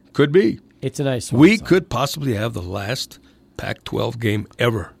 right? Could be. It's a nice one. We could possibly have the last Pac-12 game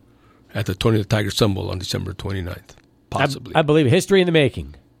ever at the Tony the Tiger Sun Bowl on December 29th. Possibly. I believe history in the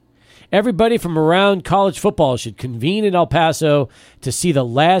making. Everybody from around college football should convene in El Paso to see the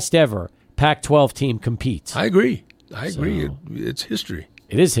last ever Pac-12 team compete. I agree. It's history.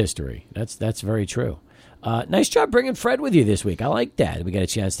 It is history. That's very true. Nice job bringing Fred with you this week. I like that. We got a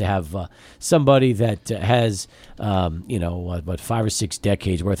chance to have somebody that has, 5 or 6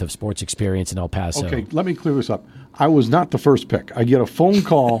 decades worth of sports experience in El Paso. Okay, let me clear this up. I was not the first pick. I get a phone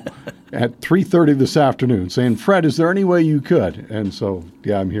call at 3:30 this afternoon saying, Fred, is there any way you could? And so,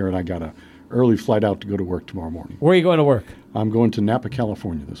 I'm here, and I got an early flight out to go to work tomorrow morning. Where are you going to work? I'm going to Napa,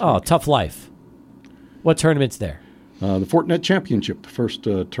 California this week. Oh, tough life. What tournament's there? The Fortinet Championship, the first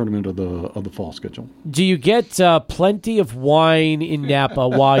tournament of the fall schedule. Do you get plenty of wine in Napa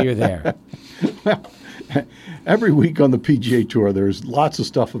while you're there? Well, every week on the PGA Tour, there's lots of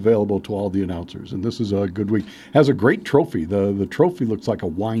stuff available to all the announcers, and this is a good week. Has a great trophy. The trophy looks like a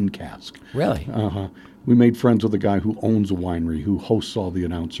wine cask. Really? Uh-huh. We made friends with a guy who owns a winery who hosts all the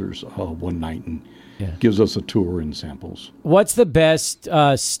announcers one night and gives us a tour and samples. What's the best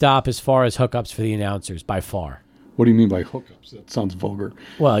stop as far as hookups for the announcers by far? What do you mean by hookups? That sounds vulgar.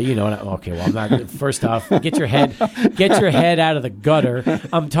 Well, I'm not. First off, get your head out of the gutter.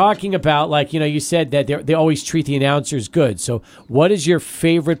 I'm talking about, you said that they always treat the announcers good. So, what is your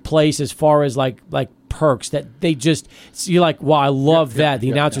favorite place as far as like perks that they just you're like, wow, I love that the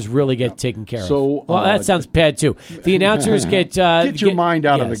announcers really get taken care of. So, that sounds bad too. The announcers get your mind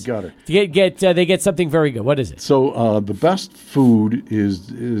out of the gutter. They get something very good. What is it? So the best food is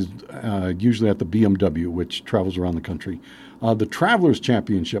usually at the BMW, which travels around the country. The Travelers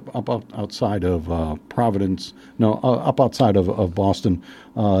Championship up outside of Providence, up outside of Boston,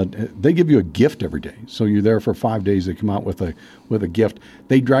 they give you a gift every day. So you're there for 5 days. They come out with a gift.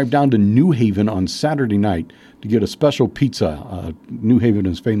 They drive down to New Haven on Saturday night to get a special pizza. New Haven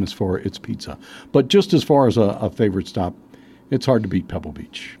is famous for its pizza. But just as far as a favorite stop, it's hard to beat Pebble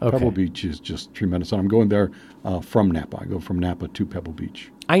Beach. Okay. Pebble Beach is just tremendous. I'm going there from Napa. I go from Napa to Pebble Beach.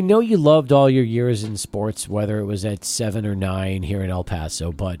 I know you loved all your years in sports, whether it was at 7 or 9 here in El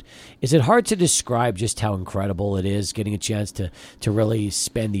Paso, but is it hard to describe just how incredible it is getting a chance to really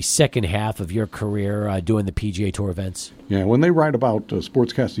spend the second half of your career doing the PGA Tour events? Yeah, when they write about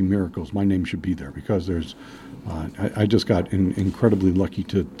sportscasting miracles, my name should be there because there's. I just got incredibly lucky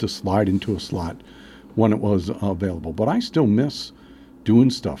to slide into a slot when it was available, but I still miss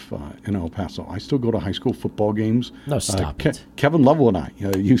doing stuff in El Paso. I still go to high school football games. No, stop it. Kevin Lovell and I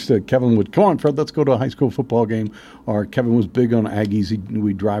Kevin would, come on, Fred, let's go to a high school football game. Or Kevin was big on Aggies.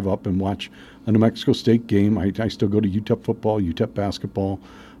 We'd drive up and watch a New Mexico State game. I still go to UTEP football, UTEP basketball.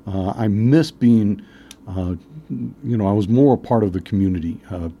 I miss being, I was more a part of the community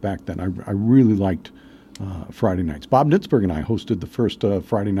back then. I really liked Friday nights. Bob Nitzberg and I hosted the first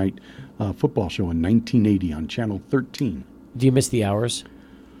Friday night football show in 1980 on Channel 13. Do you miss the hours?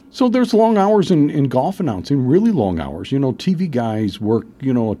 So there's long hours in golf announcing, really long hours. TV guys work, a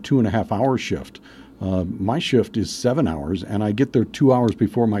 2.5 hour shift. My shift is 7 hours, and I get there 2 hours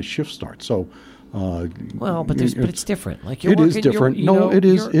before my shift starts. So, but it's different. Like it is different.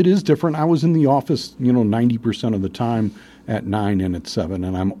 It is different. I was in the office, 90% of the time at 9 and at 7,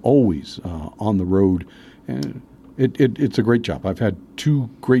 and I'm always on the road. And it's a great job. I've had 2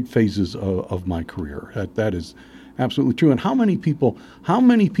 great phases of my career. That is absolutely true. And how many people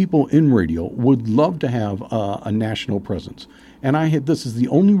in radio would love to have a national presence? And this is the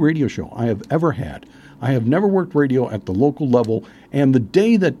only radio show I have ever had. I have never worked radio at the local level. And the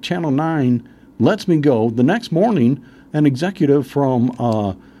day that Channel 9 lets me go, the next morning, an executive from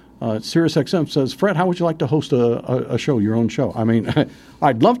Sirius XM says, Fred, how would you like to host a show, your own show? I mean,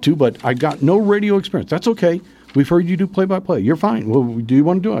 I'd love to, but I got no radio experience. That's okay. We've heard you do play-by-play. You're fine. Well, do you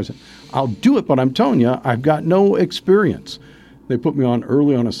want to do it? I said, I'll do it, but I'm telling you, I've got no experience. They put me on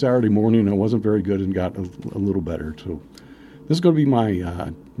early on a Saturday morning, and I wasn't very good and got a little better. So this is going to be my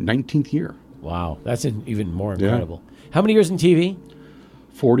 19th year. Wow, that's even more incredible. Yeah. How many years in TV?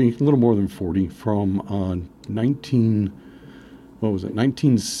 40, a little more than 40, from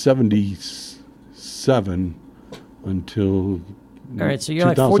 1977 until all right, so you're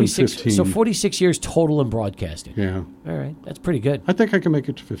like 46. So 46 years total in broadcasting. Yeah. All right, that's pretty good. I think I can make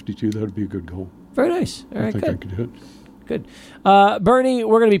it to 52. That would be a good goal. Very nice. All right, I think good. I could do it. Good. Bernie,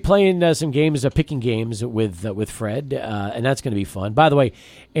 we're going to be playing some games, picking games with Fred, and that's going to be fun. By the way,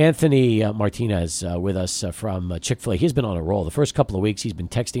 Anthony Martinez with us from Chick-fil-A. He's been on a roll. The first couple of weeks, he's been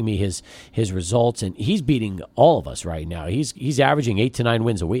texting me his results, and he's beating all of us right now. He's averaging 8 to 9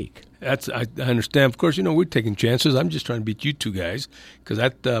 wins a week. I understand. Of course, we're taking chances. I'm just trying to beat you two guys. Because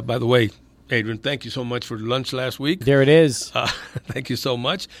by the way, Adrian, thank you so much for lunch last week. There it is. Thank you so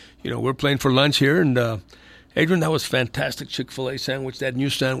much. We're playing for lunch here, and Adrian, that was fantastic Chick-fil-A sandwich. That new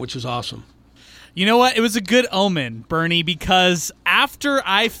sandwich is awesome. You know what? It was a good omen, Bernie, because after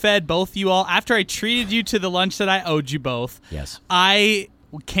I fed both you all, after I treated you to the lunch that I owed you both, yes, I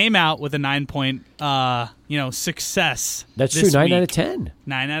came out with a 9-point, success. That's true. 9 out of 10.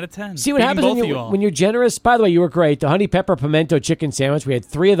 9 out of 10. See what happens when you're generous? By the way, you were great. The honey pepper pimento chicken sandwich, we had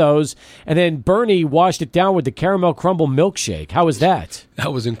 3 of those. And then Bernie washed it down with the caramel crumble milkshake. How was that?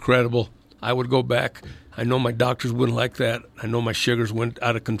 That was incredible. I would go back. I know my doctors wouldn't like that. I know my sugars went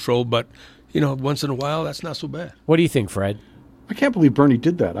out of control, but, once in a while, that's not so bad. What do you think, Fred? I can't believe Bernie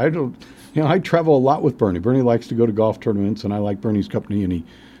did that. I travel a lot with Bernie. Bernie likes to go to golf tournaments, and I like Bernie's company, and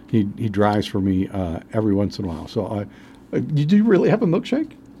he drives for me every once in a while. So, did you really have a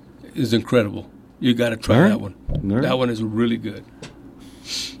milkshake? It's incredible. You got to try that one. That one is really good.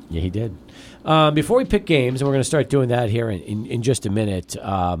 Yeah, he did. Before we pick games, and we're going to start doing that here in just a minute,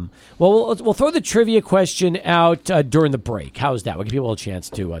 we'll throw the trivia question out during the break. How's that? We'll give people a chance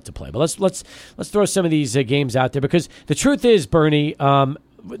to play. But let's throw some of these games out there, because the truth is, Bernie,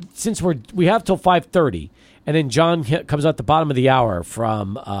 since we have till 5:30, and then John comes out the bottom of the hour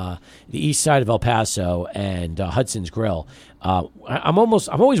from the east side of El Paso and Hudson's Grill. I'm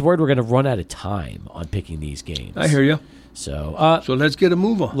always worried we're going to run out of time on picking these games. I hear you. So let's get a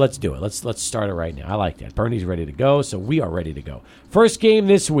move on. Let's do it. Let's start it right now. I like that. Bernie's ready to go, so we are ready to go. First game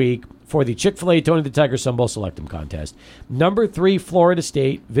this week for the Chick-fil-A Tony the Tiger Sun Bowl Selectum Contest. Number 3, Florida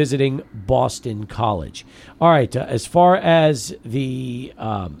State visiting Boston College. All right, as far as the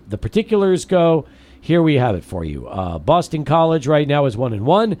particulars go, here we have it for you. Boston College right now is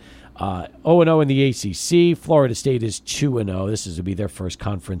 1-1. 0-0 in the ACC. Florida State is 2-0. This is to be their first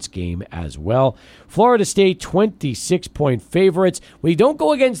conference game as well. Florida State, 26-point favorites. We don't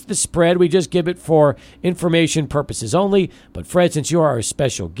go against the spread. We just give it for information purposes only. But Fred, since you are our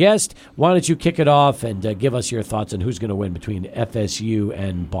special guest, why don't you kick it off and give us your thoughts on who's going to win between FSU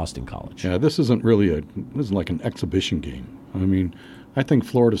and Boston College? Yeah, this isn't like an exhibition game. I mean, I think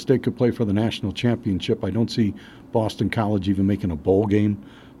Florida State could play for the national championship. I don't see Boston College even making a bowl game.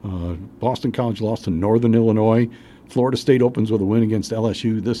 Boston College lost to Northern Illinois. Florida State opens with a win against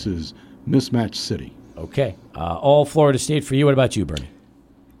LSU. This is mismatch city. Okay. All Florida State for you. What about you, Bernie?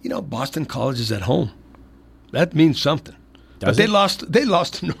 Boston College is at home. That means something. Does but it? They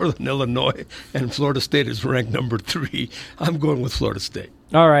lost to Northern Illinois, and Florida State is ranked number 3. I'm going with Florida State.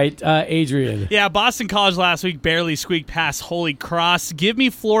 All right, Adrian. Yeah, Boston College last week barely squeaked past Holy Cross. Give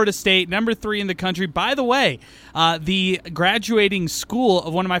me Florida State, number 3 in the country. By the way, the graduating school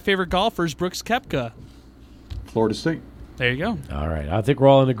of one of my favorite golfers, Brooks Koepka. Florida State. There you go. All right, I think we're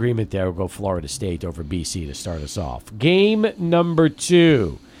all in agreement there. We'll go Florida State over BC to start us off. Game number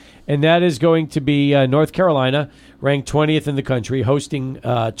 2, and that is going to be North Carolina, ranked 20th in the country, hosting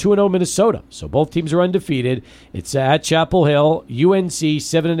 2-0 Minnesota. So both teams are undefeated. It's at Chapel Hill. UNC,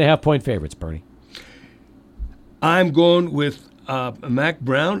 7.5-point favorites, Bernie. I'm going with Mac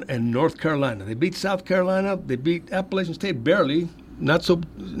Brown and North Carolina. They beat South Carolina. They beat Appalachian State barely. Not so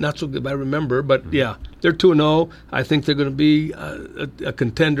good, I remember. But, yeah, they're 2-0. I think they're going to be a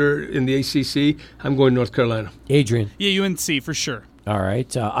contender in the ACC. I'm going North Carolina. Adrian. Yeah, UNC for sure. All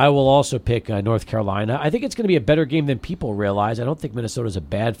right. I will also pick North Carolina. I think it's going to be a better game than people realize. I don't think Minnesota's a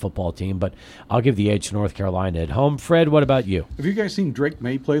bad football team, but I'll give the edge to North Carolina at home. Fred, what about you? Have you guys seen Drake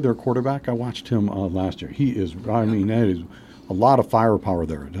May play, their quarterback? I watched him last year. That is a lot of firepower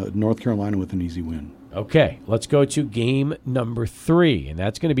there. North Carolina with an easy win. Okay, let's go to game number 3, and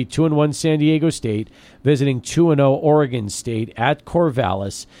that's going to be 2-1 San Diego State visiting 2-0 Oregon State at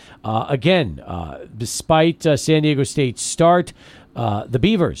Corvallis. Again, despite San Diego State's start, the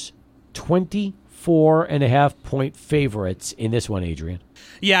Beavers, 24.5-point favorites in this one, Adrian.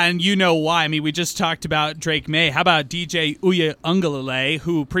 Yeah, and you know why. I mean, we just talked about Drake May. How about DJ Uiagalelei,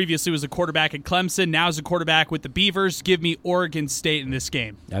 who previously was a quarterback at Clemson, now is a quarterback with the Beavers? Give me Oregon State in this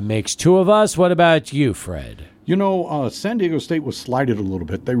game. That makes 2 of us. What about you, Fred? San Diego State was slighted a little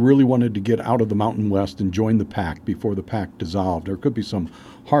bit. They really wanted to get out of the Mountain West and join the Pac before the Pac dissolved. There could be some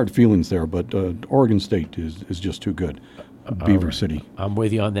hard feelings there, but Oregon State is just too good. Beaver City. I'm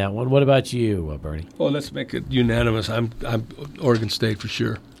with you on that one. What about you, Bernie? Well, let's make it unanimous. I'm Oregon State for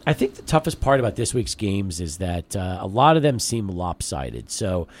sure. I think the toughest part about this week's games is that a lot of them seem lopsided.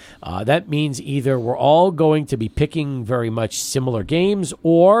 So that means either we're all going to be picking very much similar games,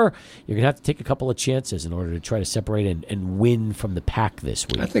 or you're going to have to take a couple of chances in order to try to separate and win from the pack this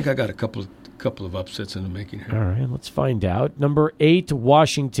week. I think I got a couple couple of upsets in the making here. All right, let's find out. Number 8,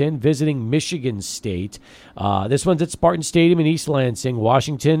 Washington, visiting Michigan State. This one's at Spartan Stadium in East Lansing.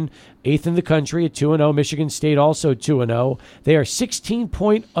 Washington, 8th in the country at 2-0. Michigan State also 2-0. They are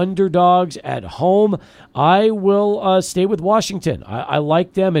 16-point underdogs at home. I will stay with Washington. I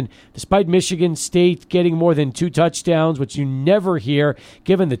like them, and despite Michigan State getting more than 2 touchdowns, which you never hear,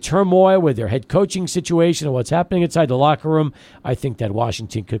 given the turmoil with their head coaching situation and what's happening inside the locker room, I think that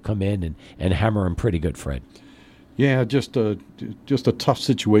Washington could come in and hammer them pretty good, Fred. Yeah, just a tough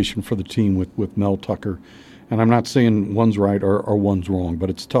situation for the team with Mel Tucker. And I'm not saying one's right or one's wrong, but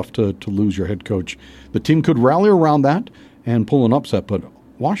it's tough to lose your head coach. The team could rally around that and pull an upset, but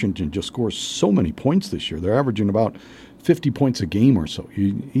Washington just scores so many points this year. They're averaging about 50 points a game or so,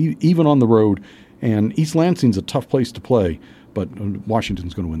 even on the road. And East Lansing's a tough place to play, but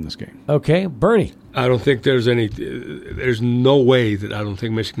Washington's going to win this game. Okay, Bernie. I don't think there's no way that I don't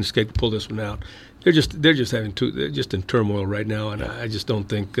think Michigan State can pull this one out. They're just in turmoil right now, and I just don't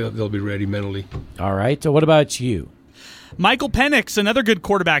think they'll be ready mentally. All right. So what about you? Michael Penix, another good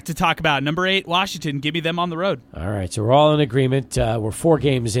quarterback to talk about. Number 8, Washington. Give me them on the road. All right, so we're all in agreement. We're 4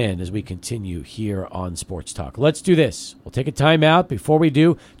 games in as we continue here on Sports Talk. Let's do this. We'll take a timeout. Before we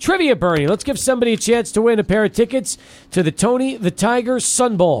do, trivia, Bernie. Let's give somebody a chance to win a pair of tickets to the Tony the Tiger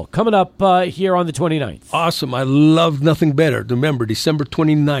Sun Bowl coming up here on the 29th. Awesome. I love nothing better. Remember, December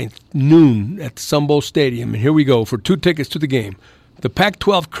 29th, noon at the Sun Bowl Stadium. And here we go for 2 tickets to the game. The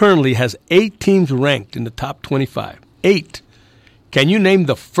Pac-12 currently has 8 teams ranked in the top 25. 8. Can you name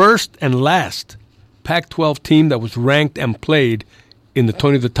the first and last Pac-12 team that was ranked and played in the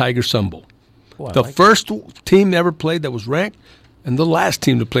Tony the Tiger Sun Bowl? The first team ever played that was ranked, and the last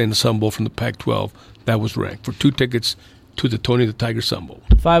team to play in the Sun Bowl from the Pac-12 that was ranked. For 2 tickets to the Tony the Tiger Sun Bowl.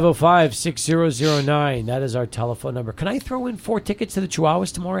 505-6009. That is our telephone number. Can I throw in 4 tickets to the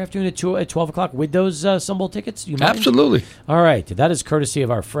Chihuahuas tomorrow afternoon at 12 o'clock with those Sun Bowl tickets? Do you mind? Absolutely. All right. That is courtesy of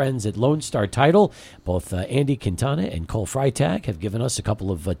our friends at Lone Star Title. Both Andy Quintana and Cole Freitag have given us a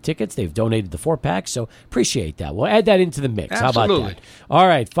couple of tickets. They've donated the 4-packs, so appreciate that. We'll add that into the mix. Absolutely. How about that? All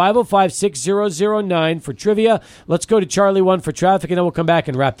right. 505-6009 for trivia. Let's go to Charlie 1 for traffic, and then we'll come back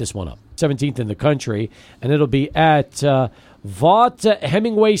and wrap this one up. 17th in the country, and it'll be at Vaught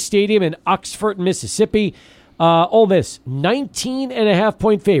Hemingway Stadium in Oxford, Mississippi. Ole Miss,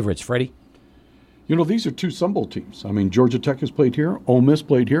 19.5-point favorites, Freddie. You know, these are 2 Sun Bowl teams. I mean, Georgia Tech has played here. Ole Miss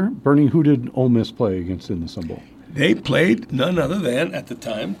played here. Bernie, who did Ole Miss play against in the Sun Bowl? They played none other than, at the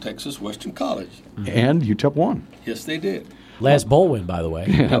time, Texas Western College. And UTEP won. Yes, they did. Last bowl win, by the way.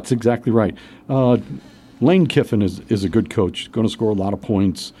 Yeah, that's exactly right. Lane Kiffin is a good coach, going to score a lot of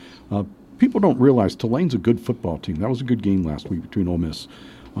points. People don't realize Tulane's a good football team. That was a good game last week between Ole Miss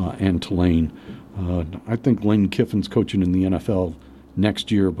and Tulane. I think Lane Kiffin's coaching in the NFL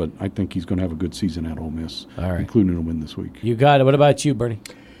next year, but I think he's going to have a good season at Ole Miss, including a win this week. You got it. What about you, Bernie?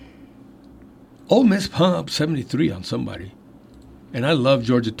 Ole Miss hung up 73 on somebody. And I love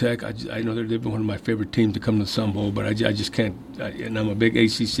Georgia Tech. I know they've been one of my favorite teams to come to the Sun Bowl, but I just can't. And I'm a big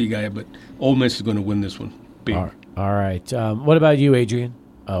ACC guy, but Ole Miss is going to win this one. Big. All right. What about you, Adrian?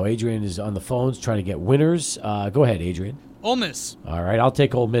 Oh, Adrian is on the phones trying to get winners. Go ahead, Adrian. Ole Miss. All right, I'll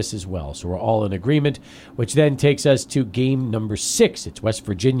take Ole Miss as well. So we're all in agreement, which then takes us to game number 6. It's West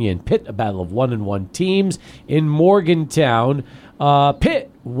Virginia and Pitt, a battle of 1-1 teams in Morgantown.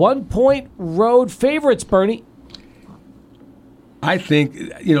 Pitt, 1-point road favorites, Bernie. I think,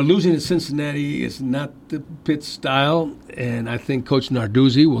 losing to Cincinnati is not the Pitt style, and I think Coach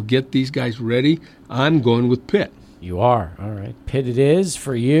Narduzzi will get these guys ready. I'm going with Pitt. You are. All right. Pitt it is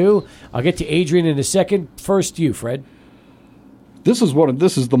for you. I'll get to Adrian in a second. First you, Fred. This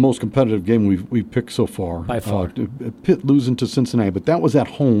is the most competitive game we've picked so far. By far. Pitt losing to Cincinnati, but that was at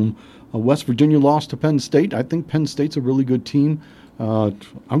home. West Virginia lost to Penn State. I think Penn State's a really good team. I'm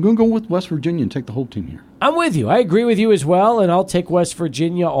going to go with West Virginia and take the whole team here. I'm with you. I agree with you as well, and I'll take West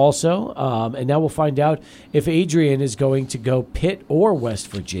Virginia also. And now we'll find out if Adrian is going to go Pitt or West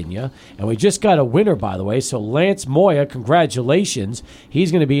Virginia. And we just got a winner, by the way. So Lance Moya, congratulations.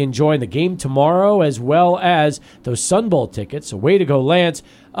 He's going to be enjoying the game tomorrow as well as those Sun Bowl tickets. So way to go, Lance.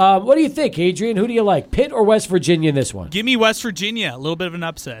 What do you think, Adrian? Who do you like, Pitt or West Virginia in this one? Give me West Virginia. A little bit of an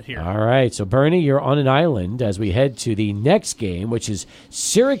upset here. All right. So, Bernie, you're on an island as we head to the next game, which is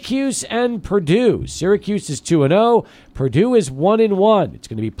Syracuse and Purdue. Syracuse is 2-0. Purdue is 1-1. It's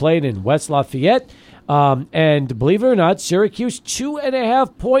going to be played in West Lafayette. And believe it or not, Syracuse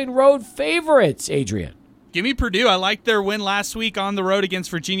 2.5-point road favorites, Adrian. Give me Purdue. I liked their win last week on the road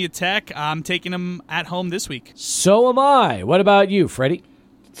against Virginia Tech. I'm taking them at home this week. So am I. What about you, Freddie?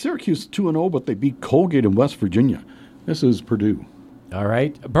 Syracuse 2-0, but they beat Colgate in West Virginia. This is Purdue. All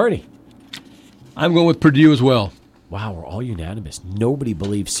right. Bernie. I'm going with Purdue as well. Wow, we're all unanimous. Nobody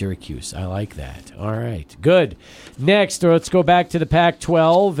believes Syracuse. I like that. All right, good. Next, let's go back to the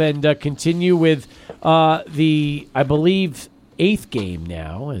Pac-12 and continue with the, I believe, 8th game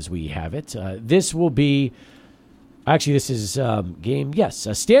now as we have it. This will be, actually, this is game, yes,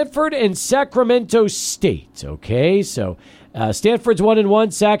 Stanford and Sacramento State. Okay, so Stanford's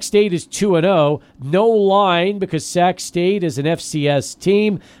 1-1. Sac State is 2-0. No line because Sac State is an FCS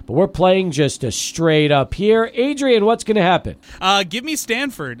team, but we're playing just a straight up here. Adrian, what's going to happen? Give me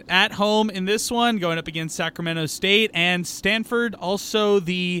Stanford at home in this one, going up against Sacramento State, and Stanford also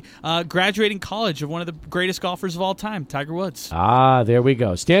the graduating college of one of the greatest golfers of all time, Tiger Woods. There we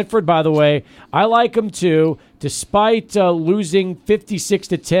go. Stanford, by the way, I like them too. Despite losing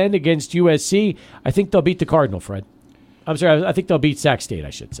 56-10 against USC, I think they'll beat the Cardinal, Fred. I'm sorry, I think they'll beat Sac State,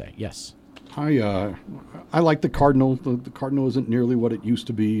 I should say. Yes. I like the Cardinal. The Cardinal isn't nearly what it used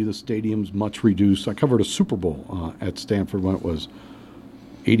to be. The stadium's much reduced. I covered a Super Bowl at Stanford when it was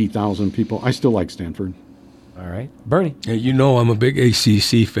 80,000 people. I still like Stanford. All right. Bernie. Yeah, you know I'm a big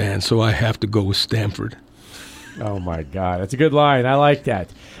ACC fan, so I have to go with Stanford. Oh, my God. That's a good line. I like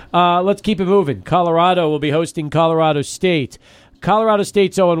that. Let's keep it moving. Colorado will be hosting Colorado State. Colorado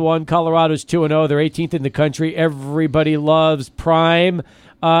State's 0-1. Colorado's 2-0. They're 18th in the country. Everybody loves Prime.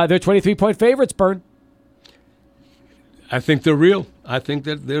 They're 23-point favorites, Bern. I think they're real. I think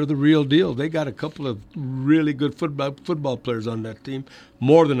that they're the real deal. They got a couple of really good football players on that team.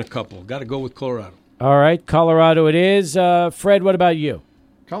 More than a couple. Got to go with Colorado. All right, Colorado it is. Fred, what about you?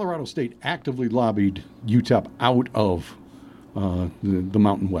 Colorado State actively lobbied UTEP out of the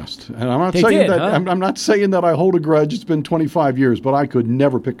Mountain West, and I'm not saying that. Huh? I'm not saying that I hold a grudge. It's been 25 years, but I could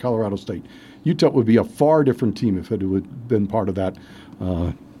never pick Colorado State. UTEP would be a far different team if it had been part of that.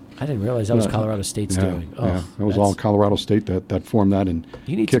 I didn't realize that was Colorado State's doing. Oh, yeah, that was all Colorado State that formed that and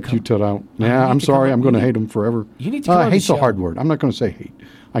kicked UTEP out. Yeah, I'm sorry. I'm going to hate them forever. You need to come on the hate's show. a hard word. I'm not going to say hate.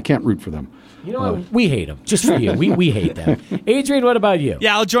 I can't root for them. You know what? We hate them. Just for you. We hate them. Adrian, what about you?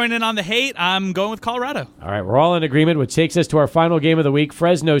 Yeah, I'll join in on the hate. I'm going with Colorado. All right, we're all in agreement, which takes us to our final game of the week,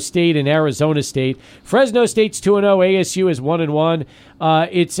 Fresno State and Arizona State. Fresno State's 2-0. ASU is 1-1.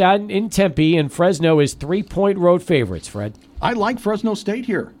 It's in Tempe, and Fresno is 3-point road favorites, Fred. I like Fresno State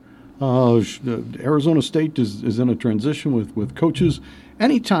here. Arizona State is in a transition with coaches.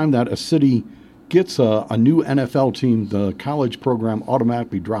 Anytime that a city gets a new NFL team, the college program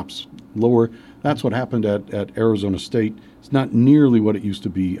automatically drops lower. That's what happened at Arizona State. It's not nearly what it used to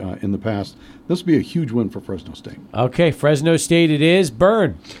be in the past. This will be a huge win for Fresno State. Okay, Fresno State it is.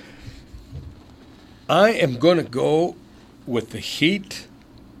 Bern. I am going to go with the Heat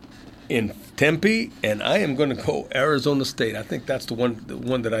in Tempe, and I am going to go Arizona State. I think that's the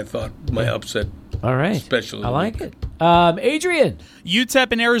one that I thought my upset. All right. Special. I like it. Adrian.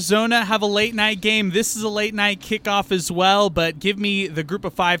 UTEP and Arizona have a late-night game. This is a late-night kickoff as well, but give me the Group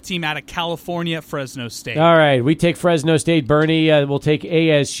of 5 team out of California, Fresno State. All right. We take Fresno State. Bernie will take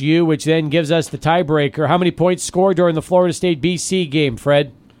ASU, which then gives us the tiebreaker. How many points scored during the Florida State-BC game,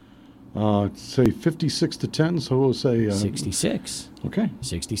 Fred? Say 56-10, so we'll say 66. Okay,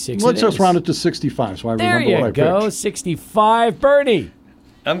 66. Let's just round it to 65, so I there remember what I picked. There you go, 65. Bernie.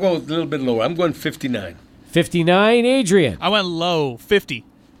 I'm going a little bit lower. I'm going 59. 59. Adrian. I went low, 50.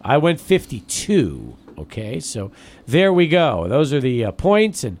 I went 52. Okay, so there we go. Those are the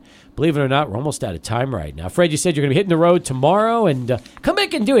points, and believe it or not, we're almost out of time right now. Fred, you said you're going to be hitting the road tomorrow, and come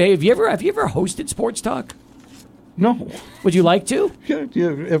back and do it. Hey, have you ever hosted Sports Talk? No. Would you like to? Yeah.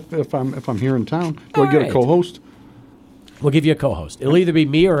 If I'm here in town, do I get a co-host? We'll give you a co-host. It'll either be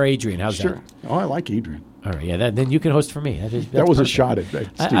me or Adrian. How's that? Oh, I like Adrian. All right, yeah. Then you can host for me. That was perfect. A shot at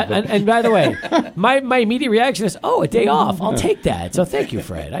Steve. And by the way, my immediate reaction is, a day off. I'll take that. So thank you,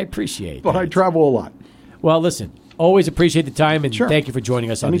 Fred. I appreciate that. But I travel a lot. Well, listen, always appreciate the time, and thank you for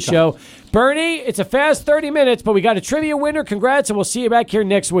joining us on the show. Bernie, it's a fast 30 minutes, but we got a trivia winner. Congrats, and we'll see you back here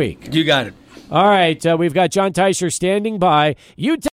next week. You got it. All right, we've got John Teicher standing by.